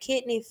 right?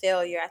 Kidney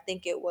failure, I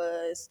think it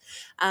was,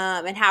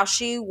 and how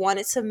she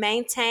wanted to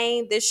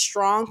maintain this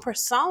strong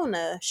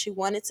persona. She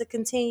wanted to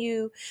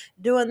continue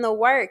doing the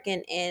work,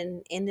 and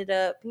ended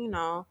up,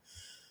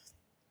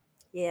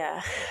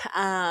 yeah.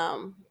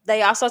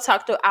 They also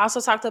talked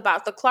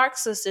about the Clark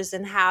sisters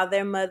and how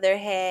their mother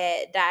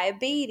had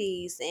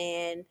diabetes,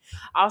 and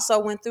also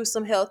went through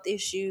some health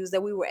issues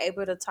that we were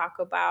able to talk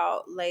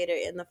about later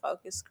in the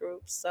focus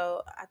group.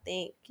 So I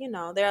think,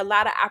 there are a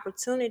lot of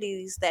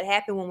opportunities that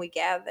happen when we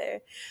gather.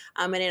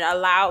 And it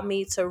allowed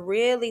me to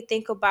really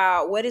think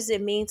about, what does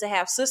it mean to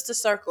have sister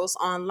circles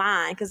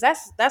online? Because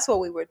that's what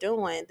we were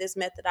doing, this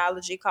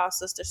methodology called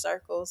sister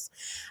circles.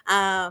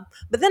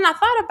 But then I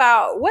thought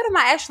about, what am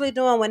I actually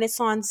doing when it's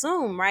on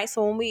Zoom, right?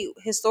 So when we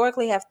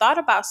historically have thought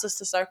about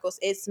sister circles,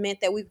 it's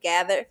meant that we've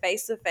gathered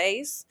face to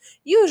face,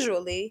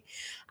 usually,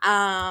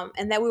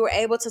 and that we were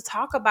able to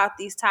talk about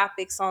these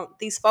topics, on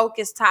these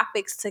focused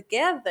topics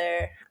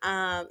together,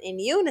 in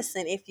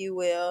unison, if you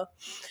will.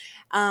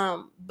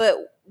 But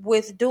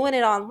with doing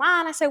it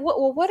online, I said,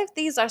 well, what if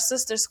these are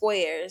sister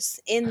squares?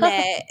 In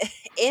that,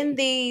 in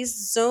these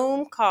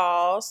Zoom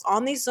calls,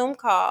 on these Zoom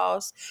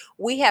calls,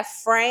 we have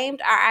framed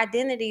our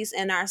identities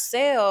and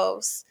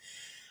ourselves,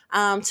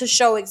 to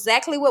show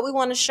exactly what we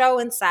want to show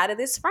inside of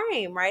this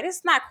frame, right?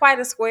 It's not quite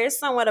a square, it's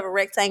somewhat of a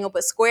rectangle,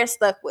 but square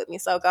stuck with me.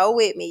 So go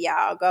with me,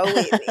 y'all. Go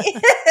with me.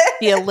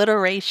 The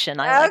alliteration,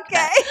 I like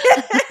that.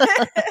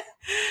 Okay.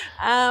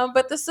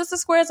 But the sister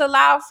squares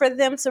allow for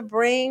them to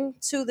bring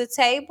to the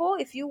table,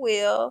 if you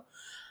will,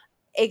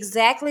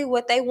 exactly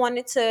what they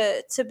wanted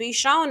to be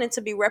shown and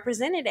to be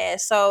represented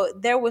as. So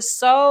there was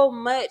so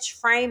much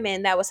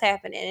framing that was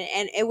happening,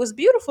 and it was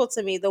beautiful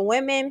to me. The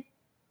women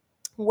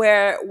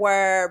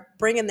were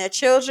bringing their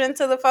children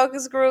to the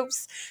focus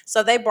groups,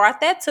 so they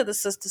brought that to the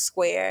sister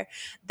square.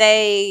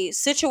 They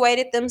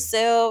situated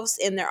themselves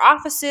in their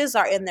offices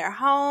or in their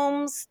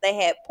homes. They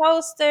had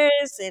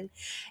posters, and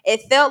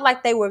it felt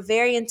like they were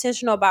very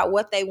intentional about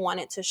what they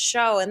wanted to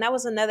show. And that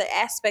was another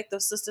aspect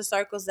of sister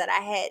circles that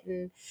I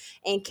hadn't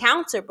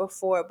encountered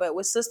before. But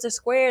with sister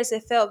squares,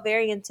 it felt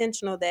very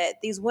intentional that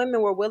these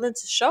women were willing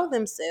to show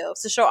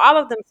themselves, to show all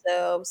of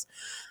themselves,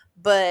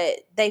 but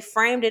they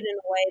framed it in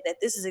a way that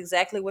this is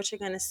exactly what you're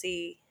going to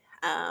see,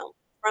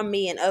 from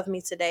me and of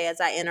me today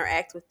as I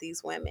interact with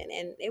these women.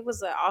 And it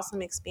was an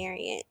awesome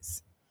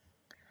experience.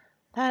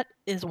 That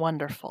is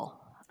wonderful.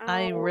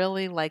 I Oh,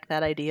 really like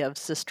that idea of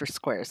sister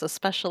squares,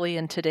 especially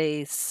in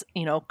today's,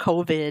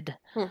 COVID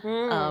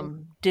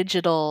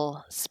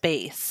digital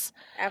space.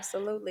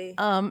 absolutely.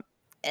 Um,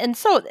 and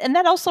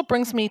that also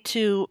brings me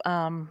to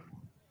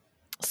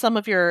some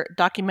of your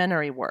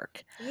documentary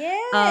work. Um,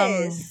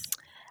 Yes.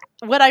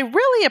 what I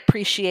really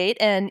appreciate,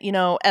 and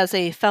as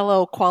a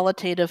fellow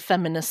qualitative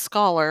feminist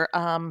scholar,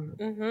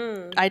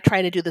 Mm-hmm. I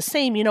try to do the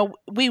same.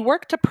 We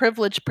work to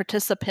privilege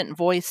participant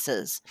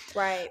voices,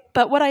 Right.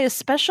 but what I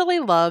especially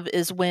love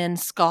is when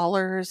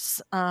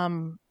scholars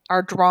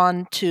are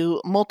drawn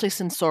to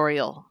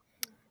multisensorial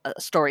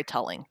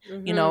storytelling.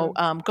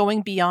 Mm-hmm.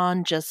 Going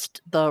beyond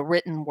just the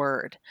written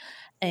word.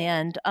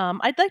 And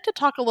I'd like to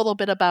talk a little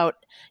bit about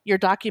your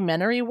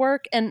documentary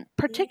work and Yeah.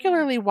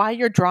 particularly why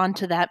you're drawn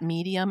to that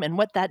medium and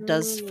what that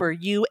does for Mm.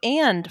 you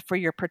and for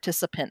your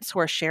participants who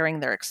are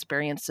sharing their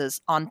experiences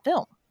on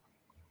film.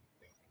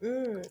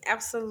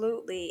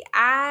 Absolutely.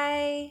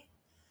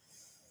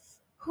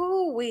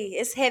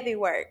 It's heavy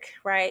work,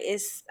 right?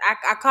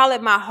 I call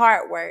it my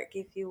heart work,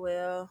 if you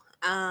will.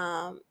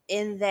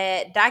 In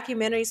that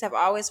documentaries have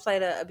always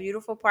played a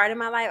beautiful part in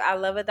my life. I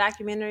love a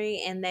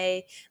documentary, and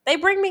they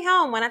bring me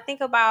home when I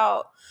think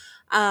about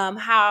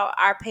how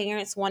our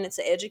parents wanted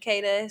to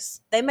educate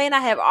us. They may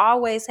not have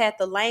always had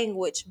the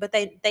language, but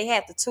they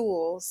had the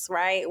tools,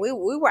 right? We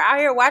were out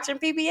here watching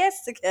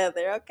PBS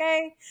together,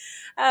 okay?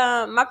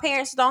 My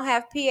parents don't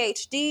have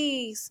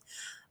PhDs,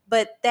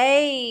 but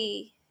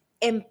they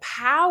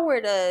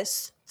empowered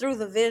us through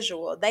the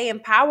visual. They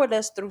empowered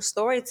us through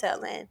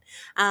storytelling.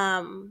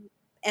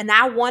 And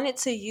I wanted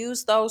to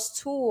use those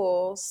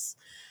tools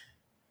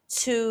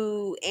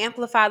to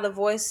amplify the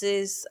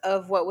voices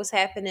of what was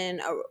happening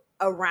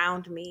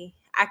around me.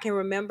 I can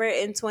remember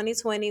in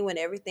 2020 when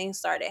everything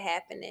started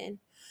happening.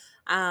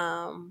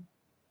 Um,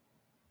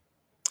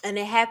 and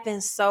it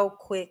happened so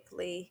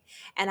quickly.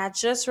 And I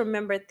just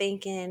remember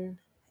thinking,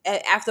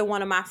 after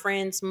one of my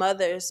friend's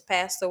mothers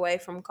passed away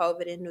from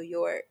COVID in New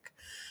York,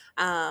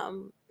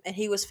 and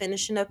he was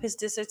finishing up his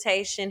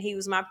dissertation. He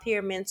was my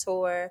peer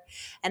mentor.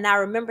 And I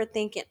remember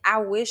thinking, I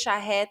wish I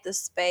had the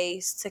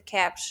space to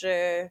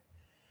capture,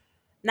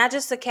 not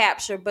just to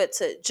capture, but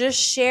to just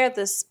share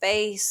the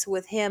space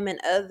with him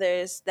and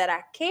others that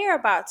I care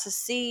about, to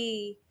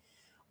see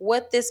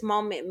what this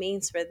moment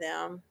means for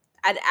them.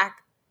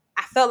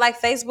 I felt like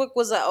Facebook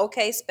was an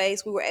okay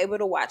space. We were able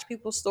to watch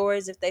people's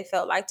stories if they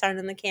felt like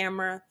turning the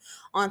camera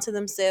onto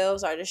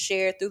themselves or to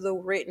share through the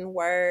written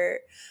word.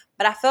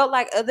 But I felt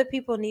like other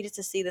people needed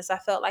to see this. I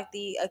felt like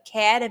the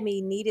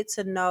academy needed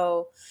to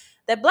know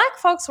that Black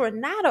folks were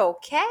not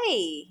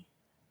okay.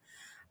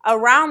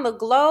 Around the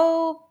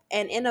globe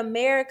and in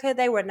America,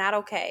 they were not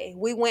okay.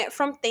 We went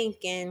from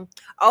thinking,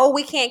 oh,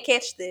 we can't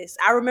catch this.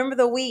 I remember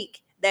the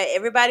week that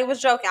everybody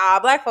was joking, all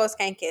Black folks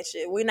can't catch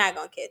it. We're not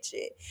going to catch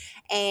it.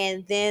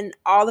 And then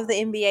all of the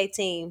NBA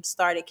teams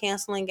started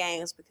canceling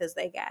games because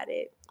they got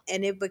it.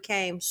 And it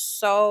became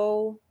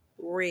so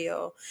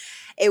real.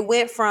 It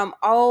went from,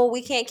 oh,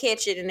 we can't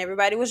catch it. And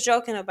everybody was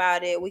joking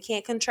about it. We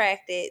can't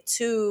contract it,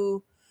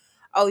 to,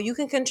 oh, you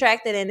can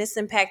contract it and it's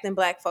impacting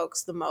Black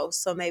folks the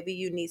most. So maybe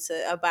you need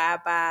to abide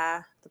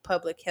by the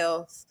public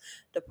health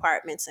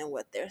departments and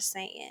what they're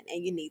saying,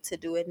 and you need to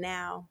do it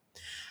now.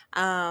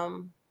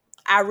 Um,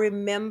 I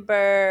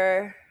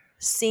remember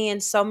seeing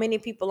so many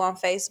people on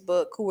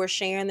Facebook who were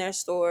sharing their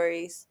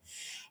stories,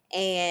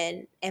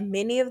 and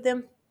many of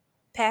them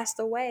passed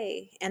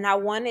away. And I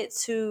wanted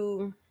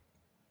to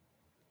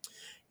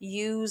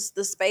use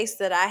the space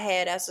that I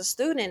had as a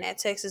student at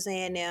Texas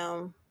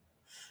A&M,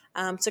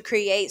 to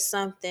create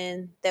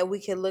something that we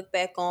could look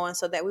back on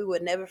so that we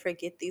would never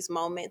forget these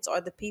moments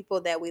or the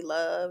people that we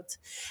loved.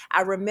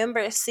 I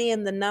remember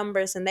seeing the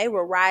numbers and they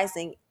were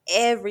rising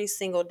every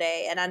single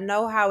day. And I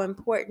know how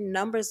important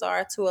numbers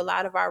are to a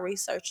lot of our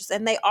researchers,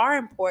 and they are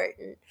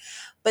important.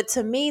 But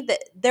to me,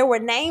 that there were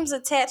names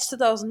attached to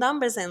those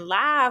numbers and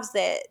lives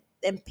that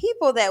and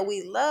people that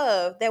we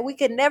love that we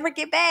could never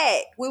get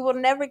back. We will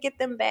never get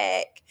them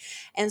back.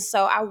 And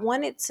so I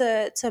wanted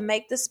to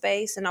make the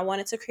space, and I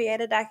wanted to create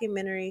a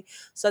documentary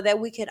so that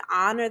we could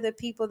honor the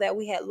people that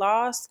we had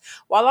lost,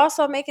 while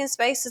also making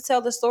space to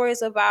tell the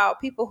stories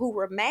about people who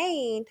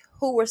remained,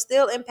 who were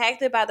still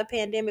impacted by the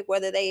pandemic,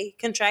 whether they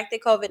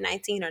contracted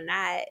COVID-19 or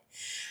not.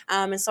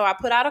 And so I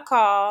put out a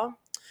call.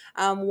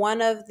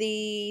 One of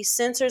the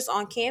centers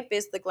on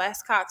campus, the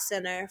Glasscock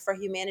Center for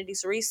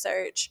Humanities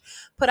Research,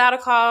 put out a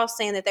call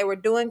saying that they were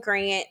doing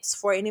grants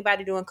for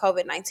anybody doing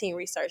COVID-19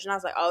 research. And I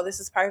was like, oh, this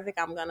is perfect.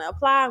 I'm going to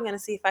apply. I'm going to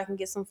see if I can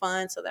get some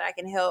funds so that I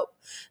can help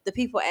the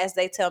people as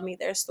they tell me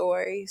their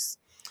stories.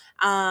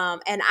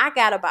 And I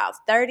got about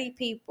 30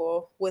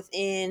 people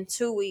within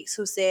 2 weeks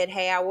who said,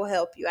 hey, I will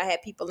help you. I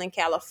had people in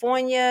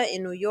California,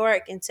 in New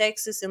York, in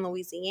Texas, in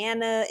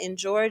Louisiana, in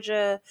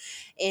Georgia,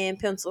 in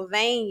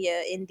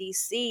Pennsylvania, in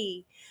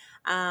DC.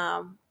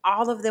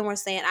 All of them were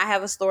saying, I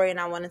have a story and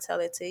I want to tell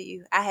it to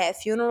you. I had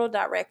funeral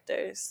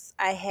directors.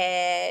 I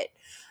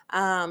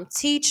had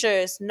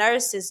teachers,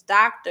 nurses,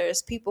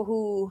 doctors, people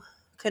who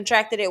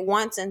contracted it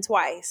once and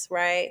twice,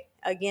 right?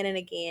 Again and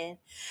again.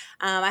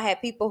 I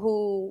had people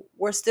who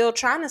were still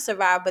trying to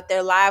survive, but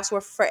their lives were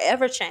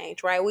forever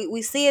changed, right?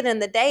 We see it in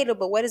the data,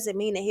 but what does it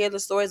mean to hear the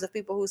stories of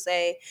people who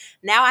say,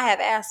 now I have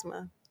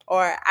asthma,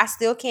 or I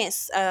still can't,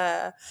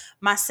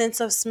 my sense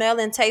of smell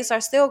and taste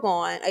are still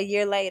gone a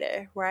year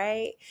later,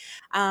 right?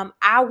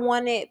 I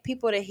wanted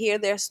people to hear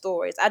their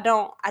stories.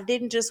 I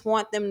didn't just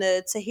want them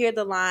to hear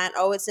the line,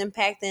 oh, it's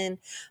impacting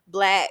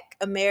Black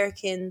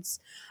Americans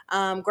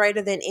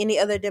greater than any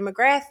other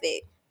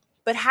demographic.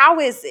 But how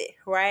is it,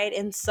 right?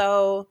 And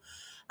so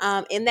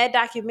in that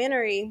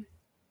documentary,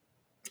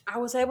 I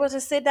was able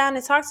to sit down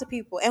and talk to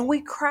people, and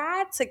we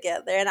cried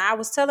together. And I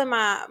was telling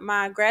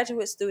my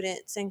graduate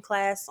students in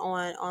class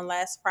on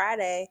last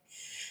Friday,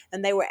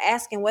 and they were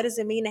asking, what does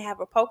it mean to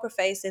have a poker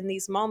face in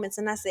these moments?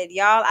 And I said,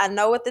 y'all, I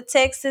know what the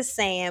text is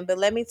saying, but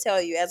let me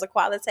tell you, as a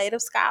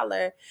qualitative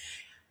scholar,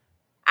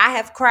 I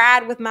have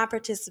cried with my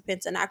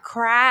participants, and I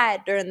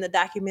cried during the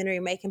documentary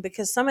making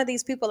because some of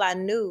these people I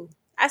knew.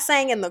 I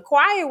sang in the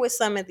choir with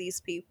some of these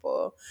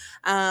people.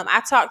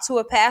 I talked to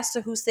a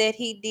pastor who said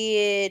he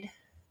did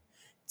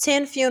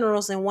 10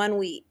 funerals in 1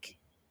 week.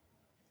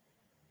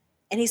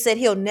 And he said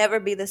he'll never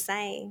be the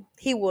same.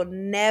 He will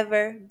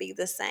never be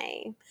the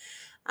same.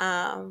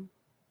 Um,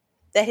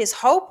 that his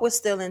hope was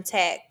still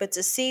intact, but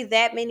to see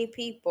that many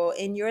people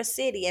in your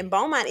city, and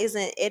Beaumont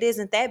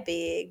isn't that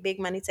big. Big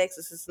Money,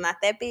 Texas is not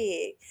that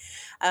big.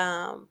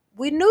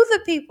 We knew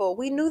the people,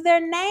 we knew their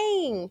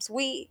names,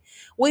 we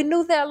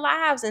knew their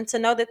lives, and to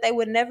know that they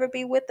would never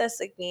be with us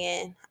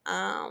again.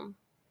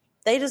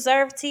 They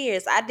deserve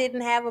tears. I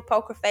didn't have a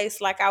poker face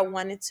like I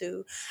wanted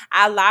to.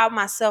 I allowed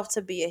myself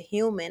to be a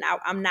human.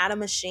 I'm not a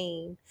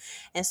machine.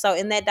 And so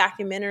in that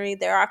documentary,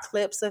 there are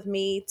clips of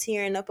me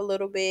tearing up a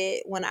little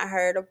bit when I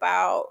heard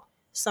about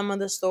some of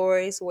the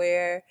stories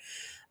where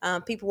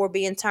people were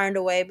being turned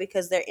away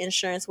because their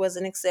insurance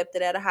wasn't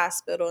accepted at a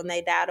hospital and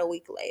they died a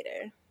week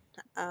later.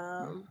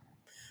 Um,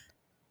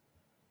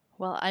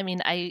 Well, I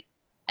mean,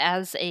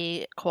 as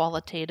a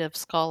qualitative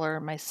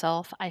scholar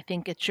myself, I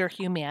think it's your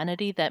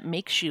humanity that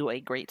makes you a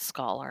great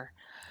scholar.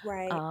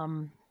 right,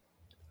 Um,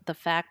 the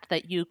fact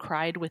that you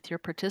cried with your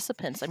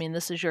participants, I mean,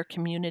 this is your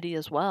community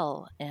as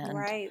well. And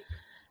right.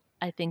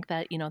 I think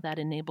that, that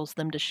enables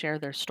them to share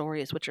their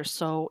stories, which are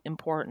so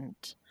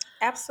important.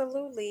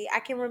 Absolutely. I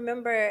can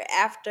remember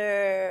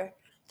after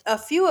a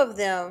few of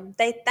them,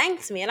 they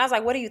thanked me. And I was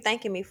like, what are you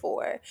thanking me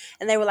for?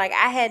 And they were like,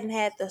 I hadn't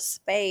had the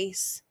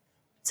space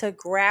to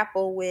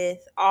grapple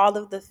with all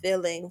of the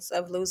feelings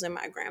of losing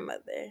my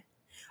grandmother.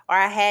 Or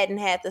I hadn't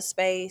had the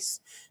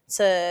space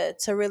to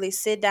really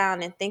sit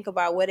down and think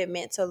about what it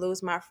meant to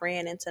lose my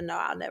friend and to know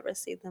I'll never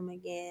see them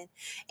again.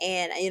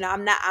 And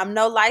I'm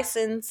no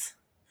licensed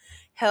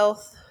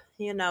health,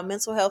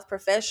 mental health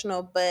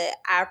professional, but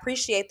I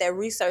appreciate that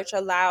research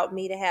allowed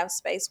me to have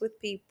space with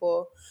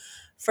people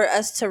for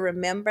us to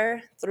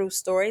remember through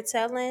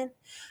storytelling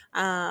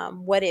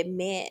what it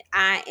meant.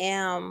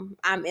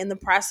 I'm in the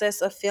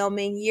process of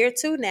filming year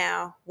 2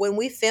 now. When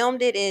we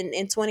filmed it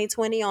in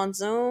 2020 on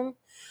Zoom,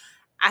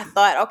 I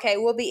thought, okay,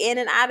 we'll be in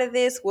and out of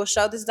this. We'll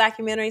show this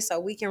documentary so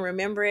we can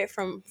remember it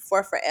for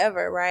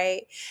forever,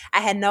 right?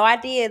 I had no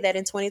idea that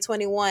in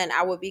 2021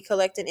 I would be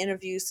collecting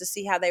interviews to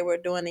see how they were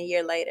doing a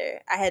year later.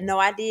 I had no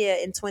idea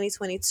in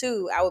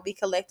 2022 I would be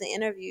collecting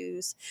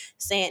interviews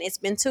saying it's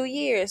been 2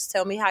 years.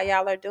 Tell me how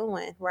y'all are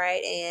doing,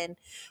 right? And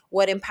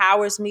what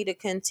empowers me to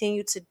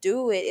continue to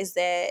do it is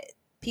that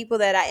people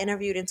that I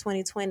interviewed in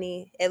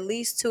 2020, at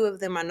least 2 of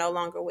them are no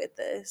longer with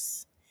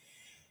us.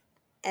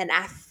 And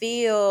I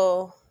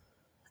feel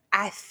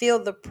I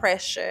feel the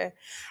pressure.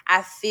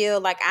 I feel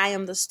like I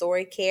am the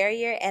story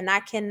carrier, and I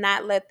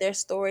cannot let their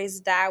stories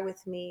die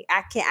with me.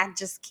 I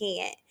just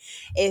can't.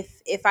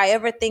 If I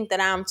ever think that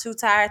I'm too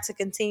tired to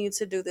continue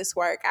to do this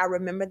work, I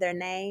remember their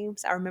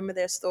names, I remember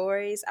their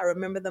stories, I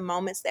remember the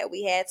moments that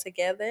we had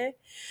together.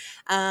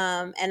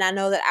 And I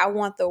know that I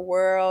want the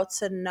world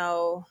to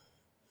know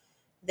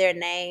their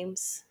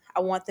names. I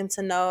want them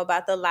to know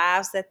about the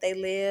lives that they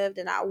lived,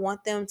 and I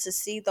want them to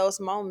see those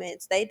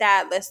moments. They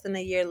died less than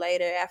a year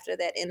later after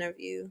that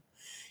interview,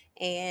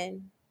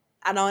 and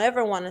I don't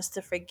ever want us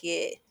to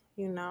forget,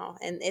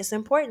 and it's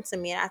important to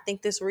me. And I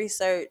think this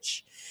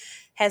research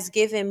has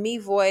given me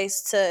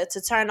voice to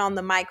turn on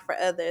the mic for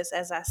others.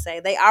 As I say,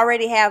 they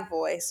already have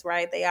voice,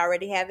 right? They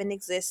already have an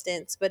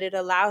existence, but it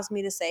allows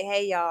me to say,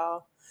 hey,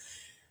 y'all,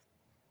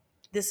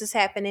 this is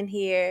happening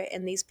here,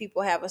 and these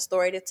people have a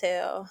story to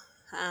tell.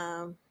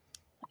 Um,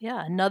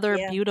 Yeah, another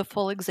yeah,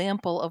 beautiful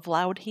example of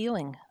loud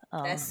healing.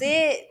 that's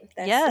it.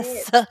 That's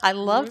Yes, it. I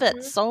love it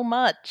Hmm. so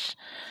much.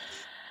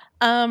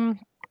 Um,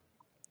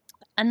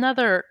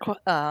 another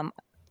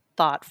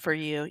thought for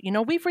you.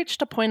 We've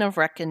reached a point of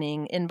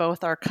reckoning in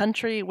both our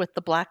country with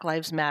the Black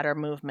Lives Matter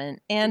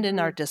movement and in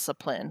our Hmm.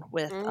 discipline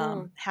with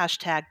Mm.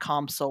 hashtag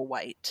Calm So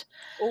White.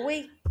 Oh,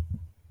 we.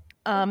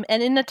 And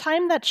in a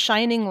time that's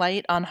shining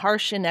light on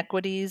harsh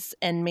inequities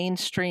and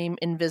mainstream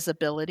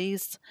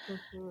invisibilities,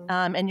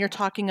 Hmm. and you're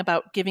talking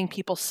about giving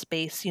people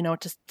space,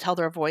 to tell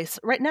their voice.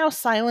 Right now,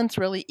 silence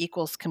really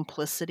equals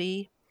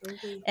complicity, Oh,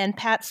 we. and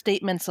pat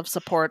statements of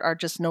support are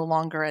just no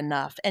longer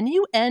enough. And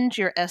you end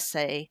your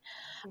essay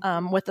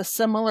Hmm. with a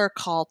similar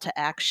call to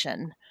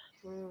action.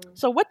 Mm.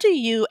 So, what do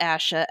you,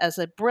 Asha, as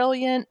a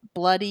brilliant,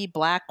 bloody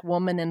Black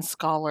woman and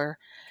scholar,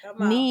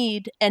 Come on.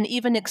 need and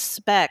even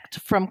expect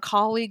from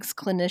colleagues,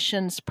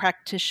 clinicians,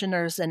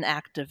 practitioners, and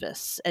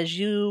activists as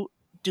you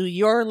do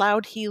your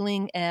loud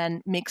healing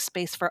and make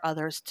space for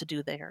others to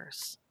do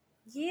theirs?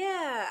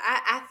 Yeah,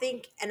 I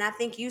think, and I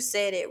think you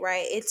said it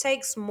right. It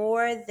takes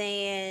more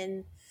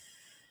than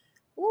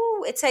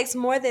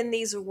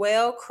these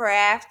well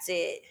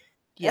crafted,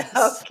 Yes.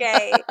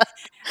 okay,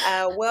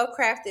 well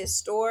crafted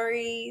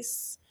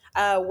stories,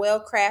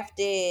 well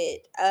crafted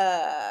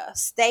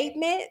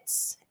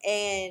statements.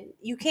 And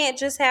you can't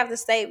just have the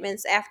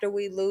statements after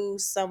we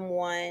lose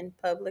someone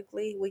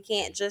publicly. We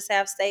can't just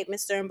have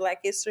statements during Black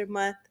History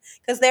Month,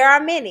 because there are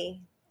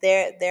many.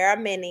 There are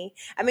many.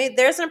 I mean,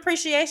 there's an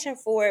appreciation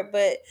for it,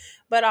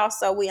 but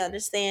also we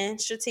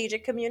understand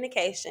strategic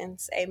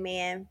communications.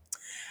 Amen.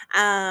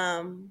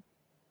 Um,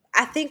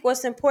 I think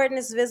what's important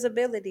is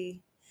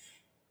visibility,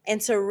 and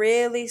to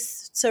really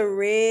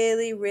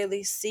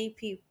see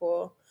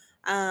people,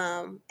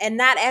 and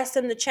not ask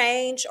them to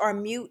change or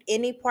mute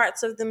any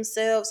parts of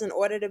themselves in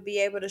order to be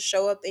able to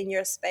show up in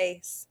your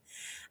space.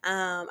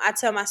 I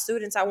tell my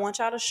students, I want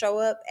y'all to show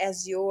up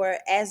as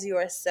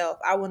yourself.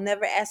 I will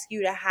never ask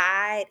you to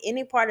hide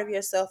any part of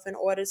yourself in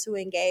order to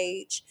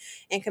engage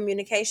in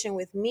communication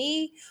with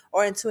me,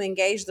 or to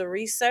engage the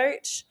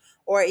research,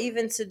 or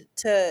even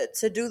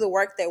to do the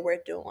work that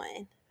we're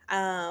doing.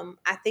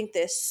 I think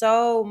that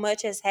so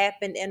much has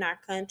happened in our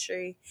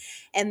country,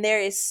 and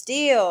there is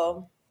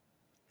still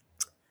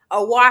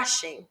a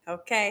washing.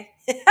 Okay,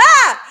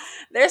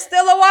 there's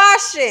still a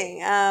washing.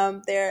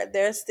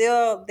 There's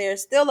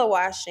still a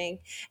washing,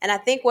 and I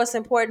think what's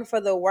important for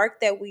the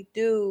work that we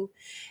do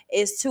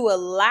is to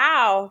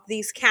allow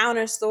these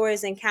counter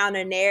stories and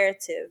counter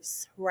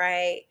narratives,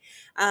 right?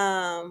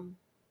 Um,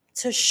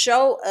 to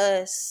show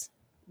us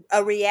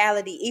a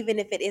reality, even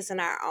if it isn't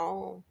our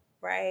own.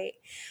 Right.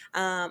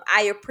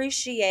 I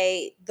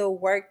appreciate the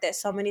work that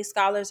so many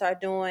scholars are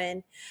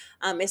doing,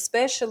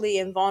 especially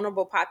in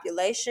vulnerable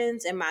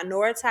populations and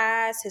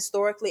minoritized,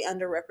 historically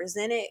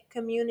underrepresented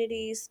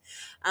communities,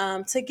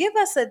 to give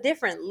us a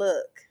different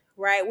look.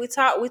 Right, we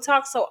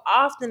talk so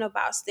often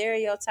about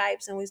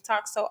stereotypes, and we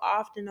talk so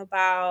often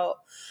about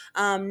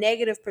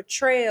negative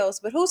portrayals,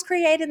 but who's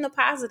creating the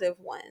positive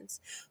ones?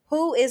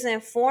 Who is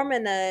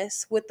informing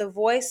us with the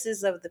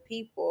voices of the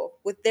people,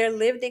 with their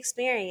lived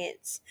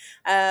experience?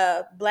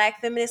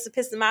 Black feminist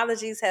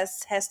epistemologies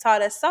has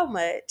taught us so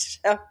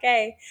much.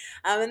 Okay,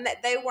 and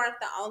that they weren't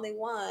the only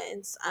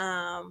ones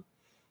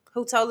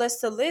who told us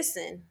to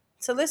listen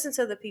to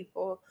the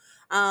people,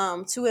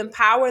 to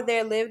empower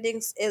their lived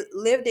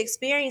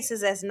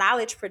experiences as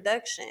knowledge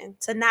production,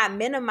 to not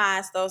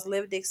minimize those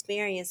lived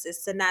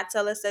experiences, to not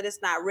tell us that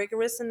it's not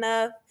rigorous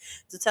enough,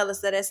 to tell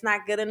us that it's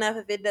not good enough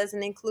if it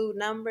doesn't include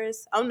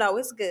numbers. Oh no,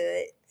 it's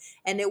good,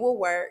 and it will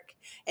work,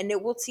 and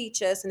it will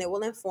teach us, and it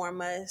will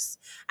inform us.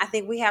 I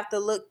think we have to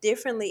look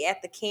differently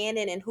at the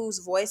canon and whose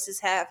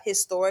voices have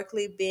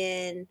historically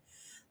been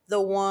the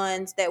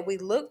ones that we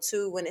look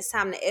to when it's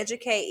time to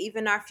educate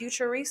even our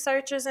future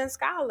researchers and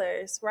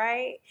scholars,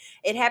 right?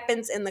 It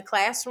happens in the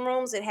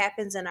classrooms, it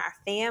happens in our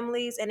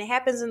families, and it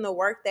happens in the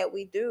work that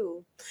we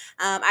do.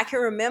 I can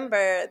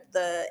remember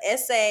the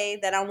essay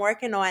that I'm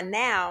working on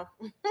now.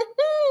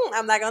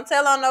 I'm not going to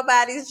tell on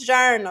nobody's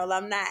journal,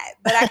 I'm not.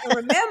 But I can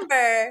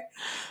remember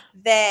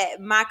that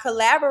my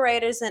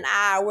collaborators and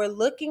I were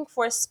looking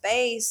for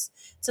space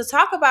to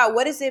talk about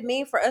what does it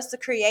mean for us to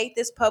create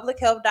this public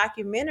health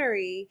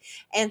documentary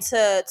and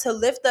to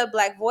lift up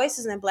Black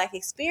voices and Black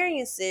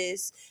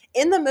experiences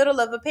in the middle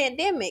of a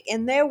pandemic.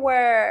 And there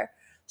were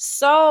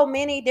so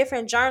many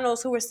different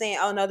journals who were saying,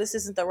 "Oh no, this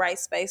isn't the right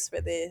space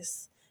for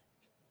this.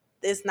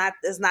 It's not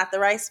the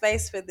right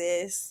space for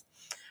this."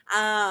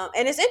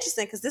 And it's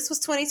interesting because this was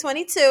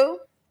 2022.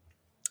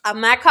 I'm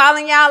not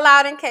calling y'all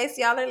out in case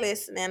y'all are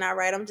listening, all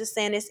right? I'm just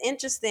saying it's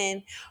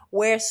interesting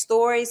where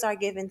stories are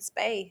given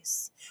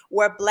space,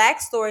 where Black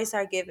stories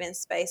are given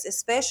space,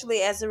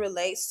 especially as it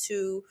relates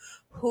to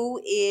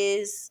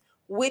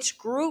which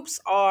groups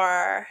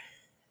are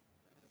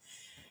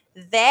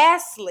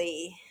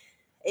vastly.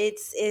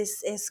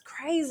 It's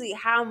crazy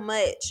how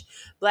much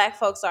Black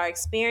folks are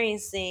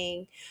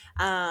experiencing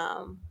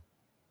um,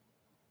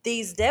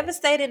 these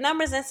devastated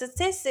numbers and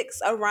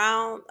statistics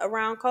around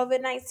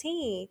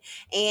COVID-19.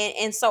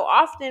 And so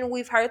often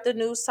we've heard the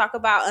news talk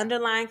about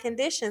underlying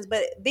conditions,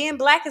 but being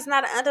Black is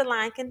not an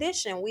underlying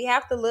condition. We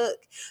have to look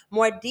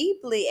more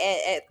deeply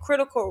at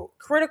critical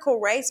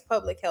race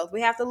public health. We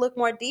have to look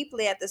more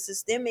deeply at the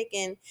systemic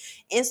and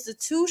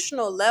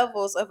institutional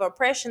levels of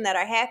oppression that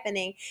are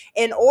happening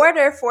in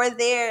order for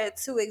there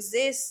to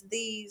exist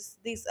these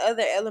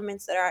other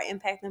elements that are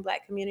impacting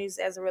Black communities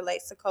as it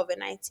relates to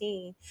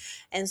COVID-19.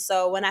 And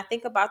so when I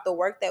think about the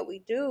work that we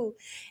do,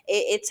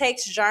 it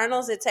takes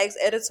journals, it takes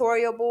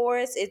editorial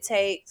boards, it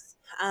takes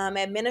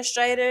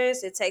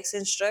administrators, it takes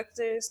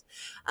instructors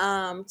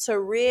to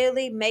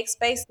really make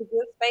space, to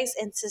give space,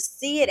 and to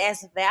see it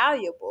as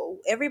valuable.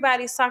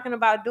 Everybody's talking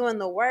about doing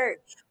the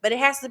work, but it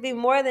has to be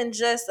more than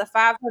just a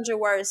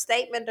 500-word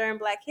statement during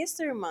Black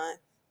History Month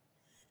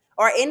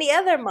or any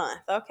other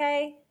month,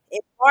 okay? In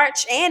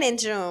March and in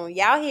June.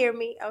 Y'all hear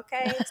me,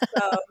 okay?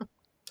 So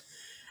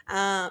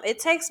it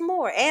takes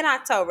more, and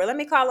October. Let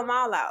me call them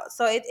all out.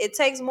 So it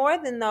takes more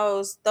than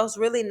those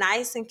really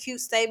nice and cute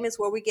statements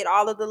where we get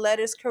all of the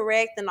letters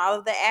correct and all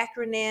of the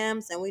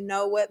acronyms and we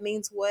know what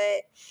means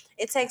what.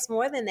 It takes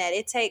more than that.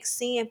 It takes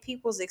seeing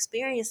people's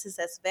experiences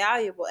as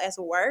valuable, as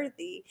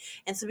worthy,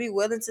 and to be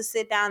willing to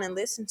sit down and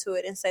listen to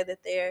it and say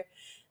that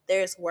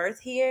there's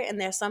worth here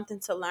and there's something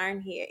to learn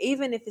here,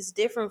 even if it's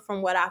different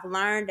from what I've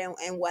learned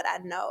and what I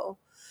know.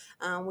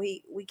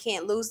 We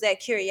can't lose that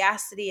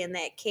curiosity and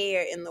that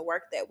care in the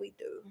work that we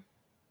do.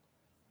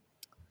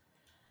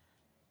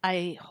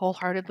 I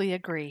wholeheartedly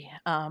agree.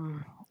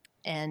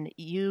 And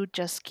you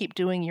just keep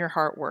doing your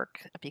heart work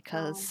Um,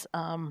 because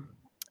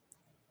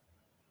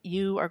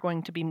you are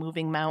going to be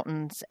moving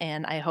mountains,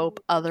 and I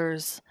hope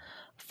others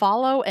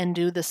follow and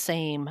do the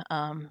same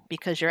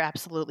because you're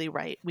absolutely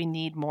right. We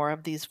need more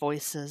of these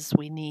voices.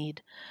 We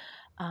need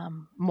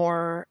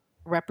more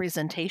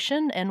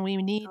representation, and we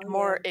need oh yeah.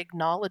 more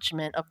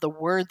acknowledgement of the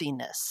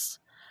worthiness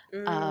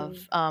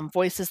Mm, of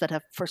voices that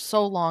have for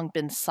so long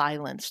been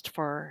silenced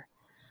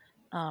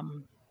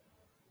um,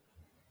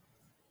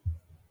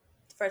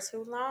 for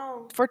too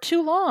long, for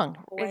too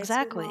long. way too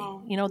Exactly.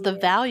 long. You know, the Yeah.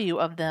 value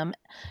of them,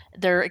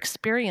 their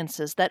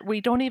experiences that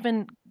we don't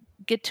even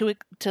get to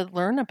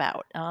learn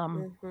about.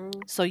 Hmm.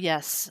 So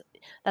yes,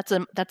 that's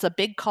a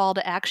big call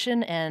to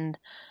action, and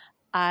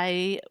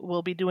I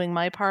will be doing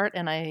my part,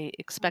 and I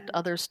expect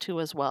others to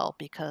as well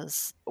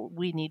because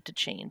we need to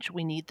change.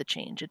 We need the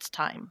change. It's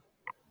time.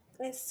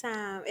 It's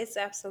time. It's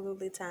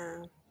absolutely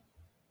time.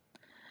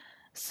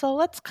 So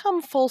let's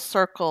come full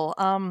circle.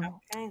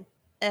 Okay.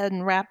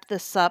 And wrap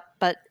this up,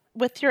 but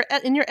with your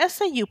in your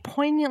essay you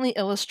poignantly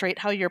illustrate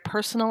how your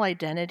personal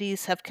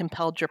identities have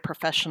compelled your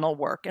professional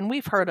work, and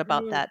we've heard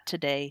about Hmm. that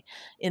today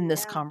in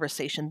this Yeah.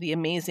 conversation, the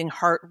amazing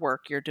heart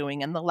work you're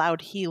doing and the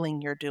loud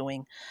healing you're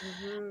doing.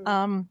 Hmm.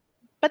 um,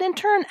 but in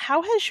turn,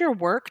 how has your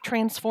work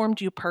transformed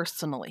you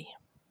personally?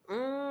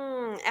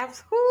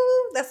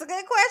 That's a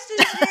good question,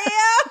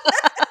 Jill.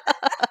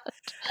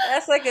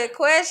 That's a good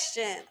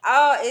question.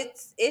 Oh,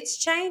 it's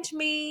changed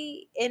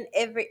me in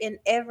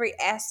every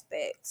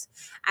aspect.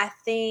 I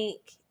think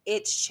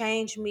it's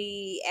changed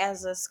me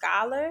as a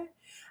scholar.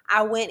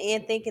 I went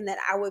in thinking that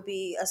I would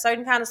be a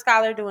certain kind of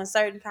scholar doing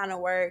certain kind of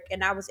work,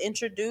 and I was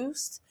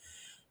introduced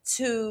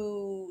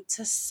to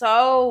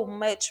so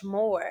much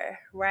more,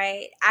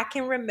 right? I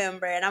can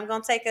remember, and I'm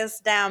going to take us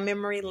down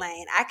memory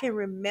lane. I can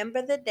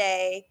remember the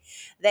day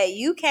that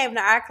you came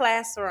to our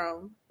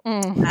classroom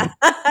Mm.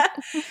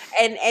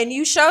 and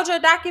you showed your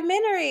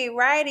documentary,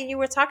 right? And you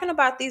were talking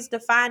about these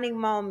defining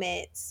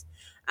moments.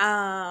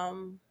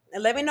 And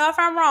let me know if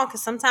I'm wrong,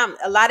 because sometimes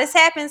a lot has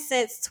happened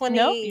since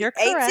Nope, you're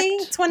 2018,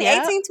 correct.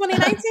 Yeah, 2018,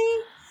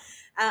 2019.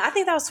 I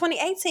think that was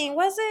 2018,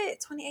 was it?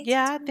 2018,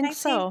 yeah, I think 2019.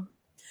 so.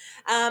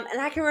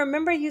 And I can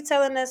remember you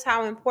telling us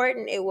how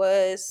important it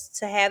was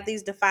to have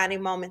these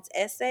defining moments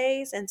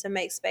essays and to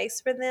make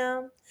space for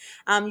them.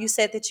 You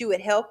said that you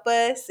would help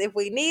us if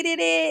we needed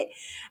it.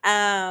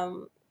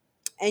 Um,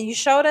 and you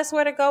showed us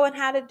where to go and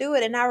how to do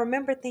it. And I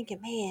remember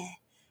thinking, man,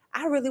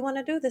 I really want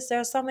to do this. There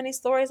are so many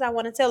stories I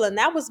want to tell. And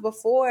that was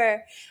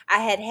before I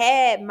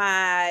had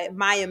my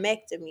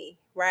myomectomy,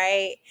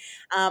 right?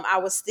 I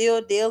was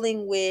still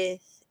dealing with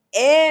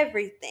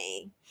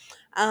everything.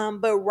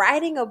 But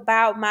writing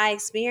about my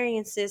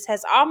experiences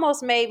has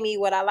almost made me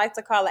what I like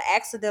to call an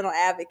accidental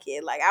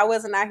advocate. Like I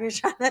wasn't out here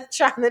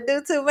trying to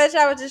do too much.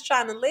 I was just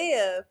trying to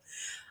live.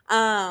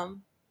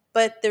 Um,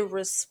 but the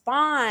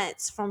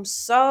response from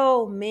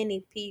so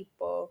many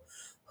people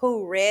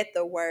who read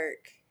the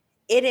work,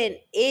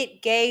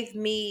 it gave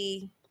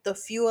me the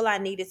fuel I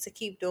needed to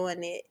keep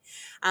doing it.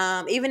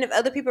 Even if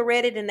other people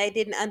read it and they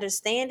didn't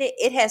understand it,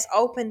 it has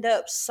opened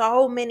up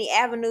so many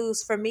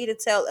avenues for me to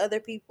tell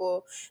other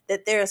people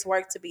that there's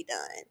work to be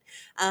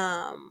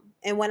done.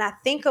 And when I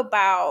think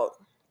about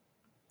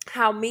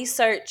how Me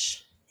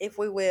Search, if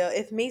we will,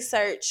 if Me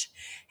Search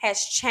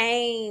has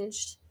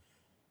changed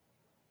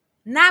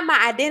not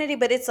my identity,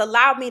 but it's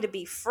allowed me to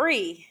be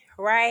free,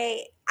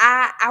 right?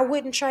 I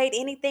wouldn't trade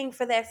anything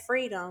for that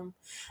freedom.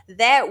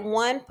 That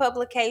one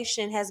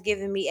publication has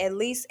given me at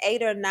least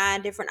 8 or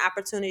 9 different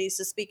opportunities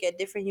to speak at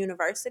different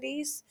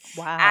universities.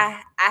 Wow.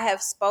 I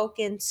have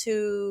spoken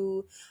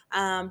to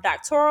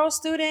doctoral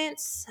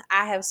students.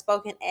 I have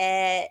spoken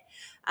at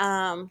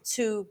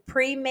to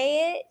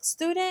pre-med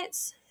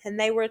students, and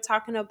they were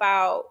talking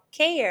about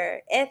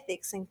care,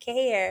 ethics, and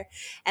care.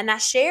 And I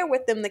shared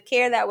with them the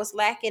care that was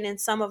lacking in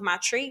some of my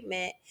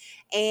treatment,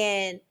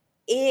 and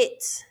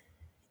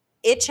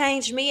it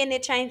changed me and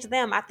it changed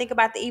them. I think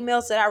about the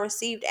emails that I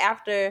received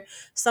after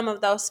some of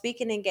those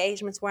speaking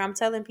engagements where I'm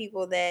telling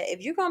people that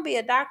if you're going to be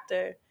a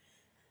doctor,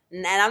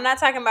 and I'm not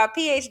talking about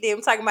PhD,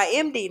 I'm talking about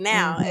MD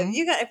now. Mm-hmm.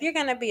 If you're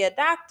gonna be a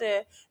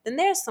doctor, then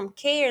there's some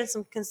care and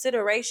some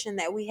consideration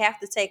that we have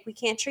to take. We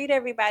can't treat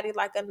everybody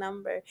like a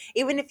number.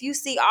 Even if you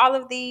see all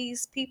of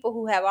these people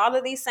who have all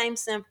of these same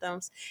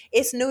symptoms,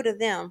 it's new to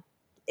them.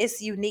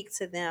 It's unique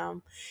to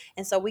them.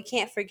 And so we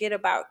can't forget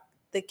about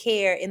the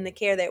care and the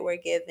care that we're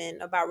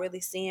given, about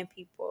really seeing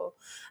people.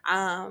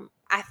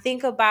 I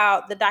think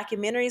about the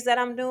documentaries that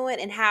I'm doing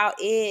and how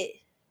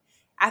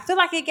I feel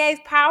like it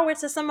gave power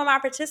to some of my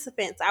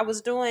participants. I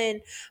was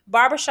doing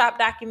barbershop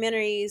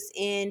documentaries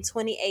in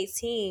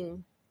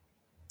 2018,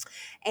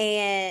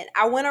 and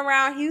I went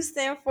around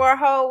Houston for a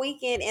whole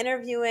weekend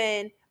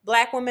interviewing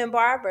Black women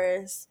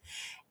barbers.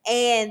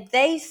 And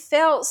they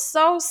felt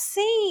so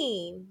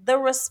seen. The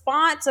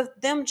response of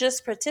them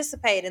just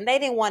participating. They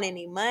didn't want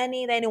any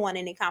money. They didn't want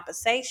any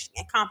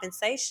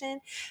compensation.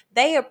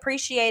 They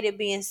appreciated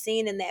being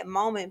seen in that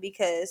moment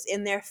because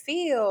in their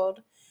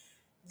field,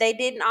 they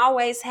didn't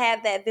always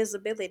have that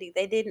visibility.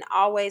 They didn't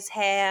always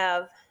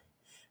have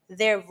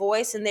their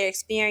voice and their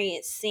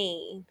experience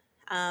seen,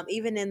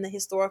 even in the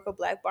historical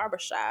Black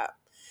barbershop.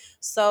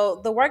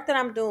 So the work that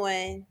I'm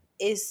doing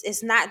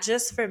is not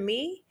just for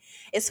me,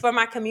 it's for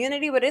my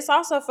community, but it's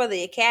also for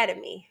the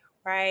academy,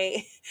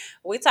 right?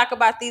 We talk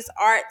about these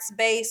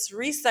arts-based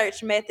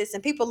research methods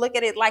and people look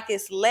at it like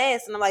it's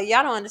less. And I'm like,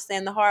 y'all don't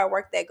understand the hard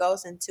work that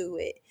goes into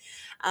it.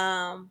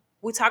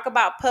 We talk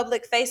about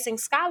public facing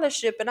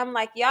scholarship, and I'm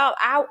like, y'all,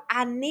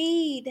 I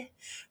need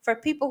for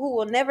people who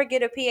will never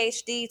get a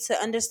PhD to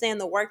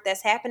understand the work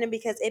that's happening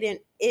because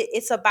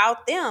it's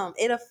about them.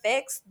 It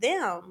affects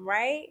them,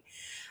 right?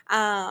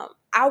 I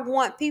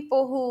want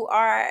people who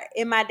are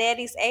in my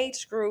daddy's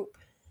age group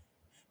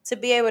to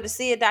be able to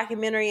see a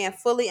documentary and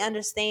fully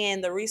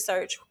understand the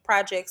research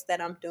projects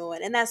that I'm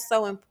doing. And that's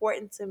so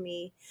important to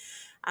me,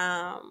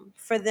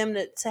 for them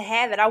to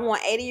have it. I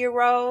want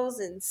 80-year-olds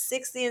and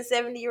 60 and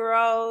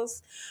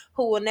 70-year-olds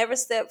who will never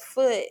step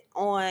foot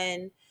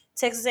on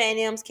Texas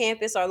A&M's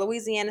campus or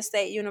Louisiana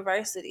State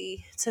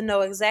University to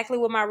know exactly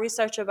what my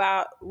research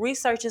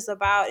is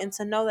about, and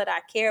to know that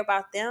I care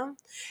about them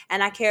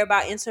and I care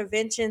about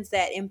interventions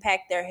that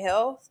impact their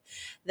health,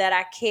 that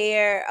I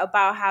care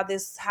about how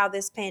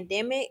this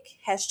pandemic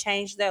has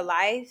changed their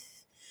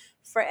life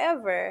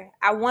forever.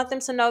 I want them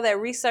to know that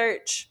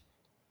research,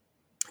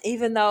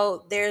 even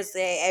though there's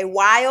a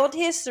wild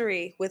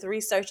history with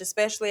research,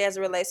 especially as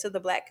it relates to the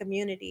Black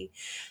community,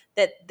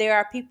 that there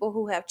are people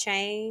who have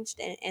changed,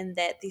 and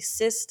that the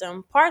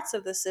system, parts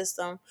of the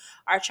system,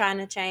 are trying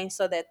to change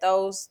so that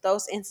those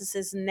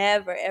instances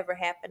never ever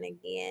happen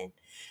again.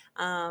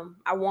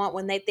 I want,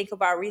 when they think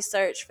about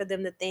research, for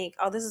them to think,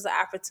 oh, this is an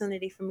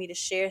opportunity for me to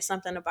share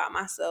something about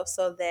myself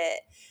so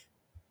that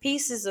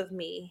pieces of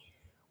me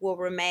will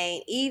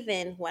remain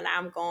even when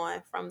I'm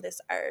gone from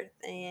this earth.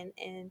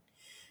 And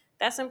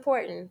that's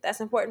important.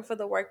 That's important for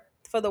the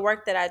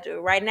work that I do.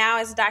 Right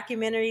now it's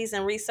documentaries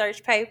and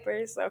research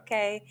papers,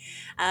 okay?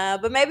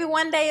 But maybe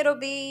one day it'll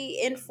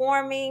be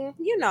informing,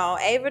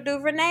 Ava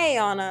DuVernay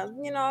on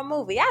a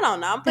movie. I don't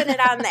know. I'm putting it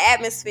out in the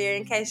atmosphere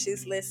in case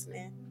she's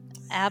listening.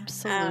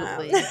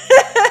 Absolutely.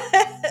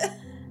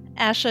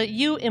 Asha,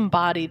 you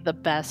embody the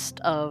best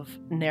of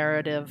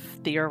narrative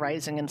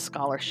theorizing and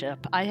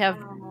scholarship. I have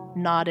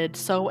nodded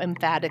so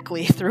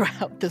emphatically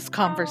throughout this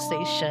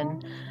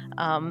conversation.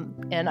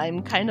 And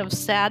I'm kind of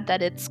sad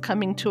that it's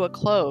coming to a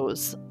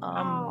close.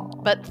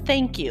 But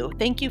thank you.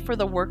 Thank you for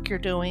the work you're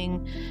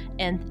doing,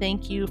 and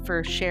thank you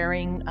for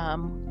sharing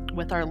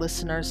with our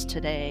listeners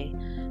today.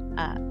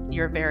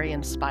 You're very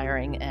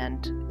inspiring,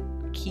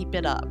 and keep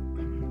it up.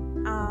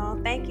 Oh,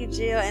 thank you,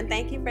 Jill, and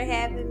thank you for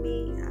having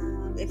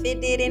me. if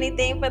it did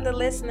anything for the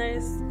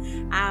listeners,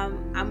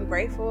 I'm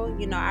grateful.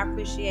 You know, I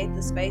appreciate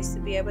the space to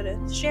be able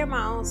to share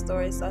my own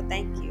story. So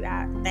thank you.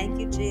 Thank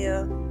you,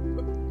 Jill.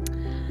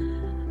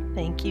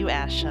 Thank you,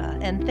 Asha.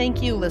 And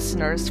thank you,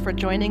 listeners, for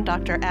joining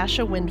Dr.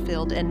 Asha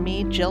Winfield and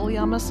me, Jill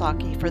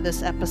Yamasaki, for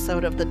this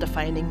episode of the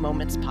Defining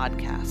Moments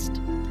podcast.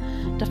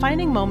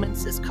 Defining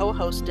Moments is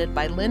co-hosted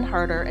by Lynn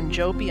Harder and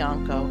Joe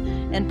Bianco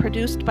and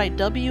produced by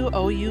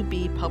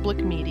WOUB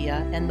Public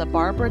Media and the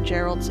Barbara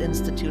Geralds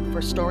Institute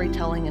for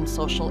Storytelling and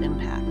Social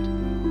Impact.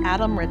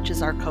 Adam Rich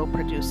is our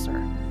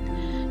co-producer.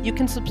 You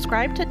can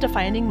subscribe to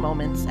Defining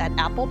Moments at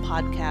Apple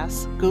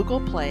Podcasts, Google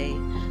Play,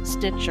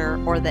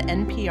 Stitcher, or the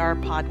NPR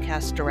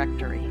podcast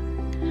directory.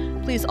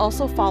 Please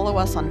also follow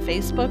us on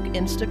Facebook,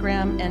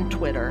 Instagram, and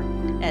Twitter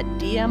at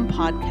DM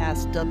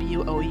Podcast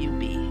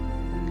WOUB.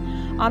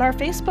 On our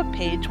Facebook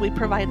page, we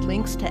provide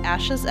links to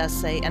Asha's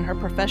essay and her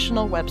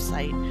professional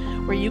website,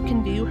 where you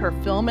can view her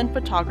film and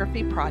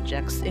photography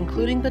projects,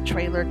 including the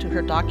trailer to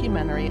her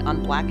documentary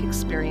on Black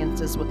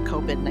experiences with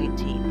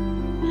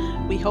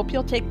COVID-19. We hope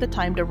you'll take the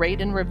time to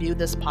rate and review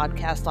this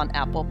podcast on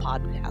Apple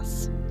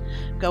Podcasts.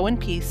 Go in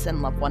peace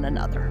and love one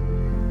another.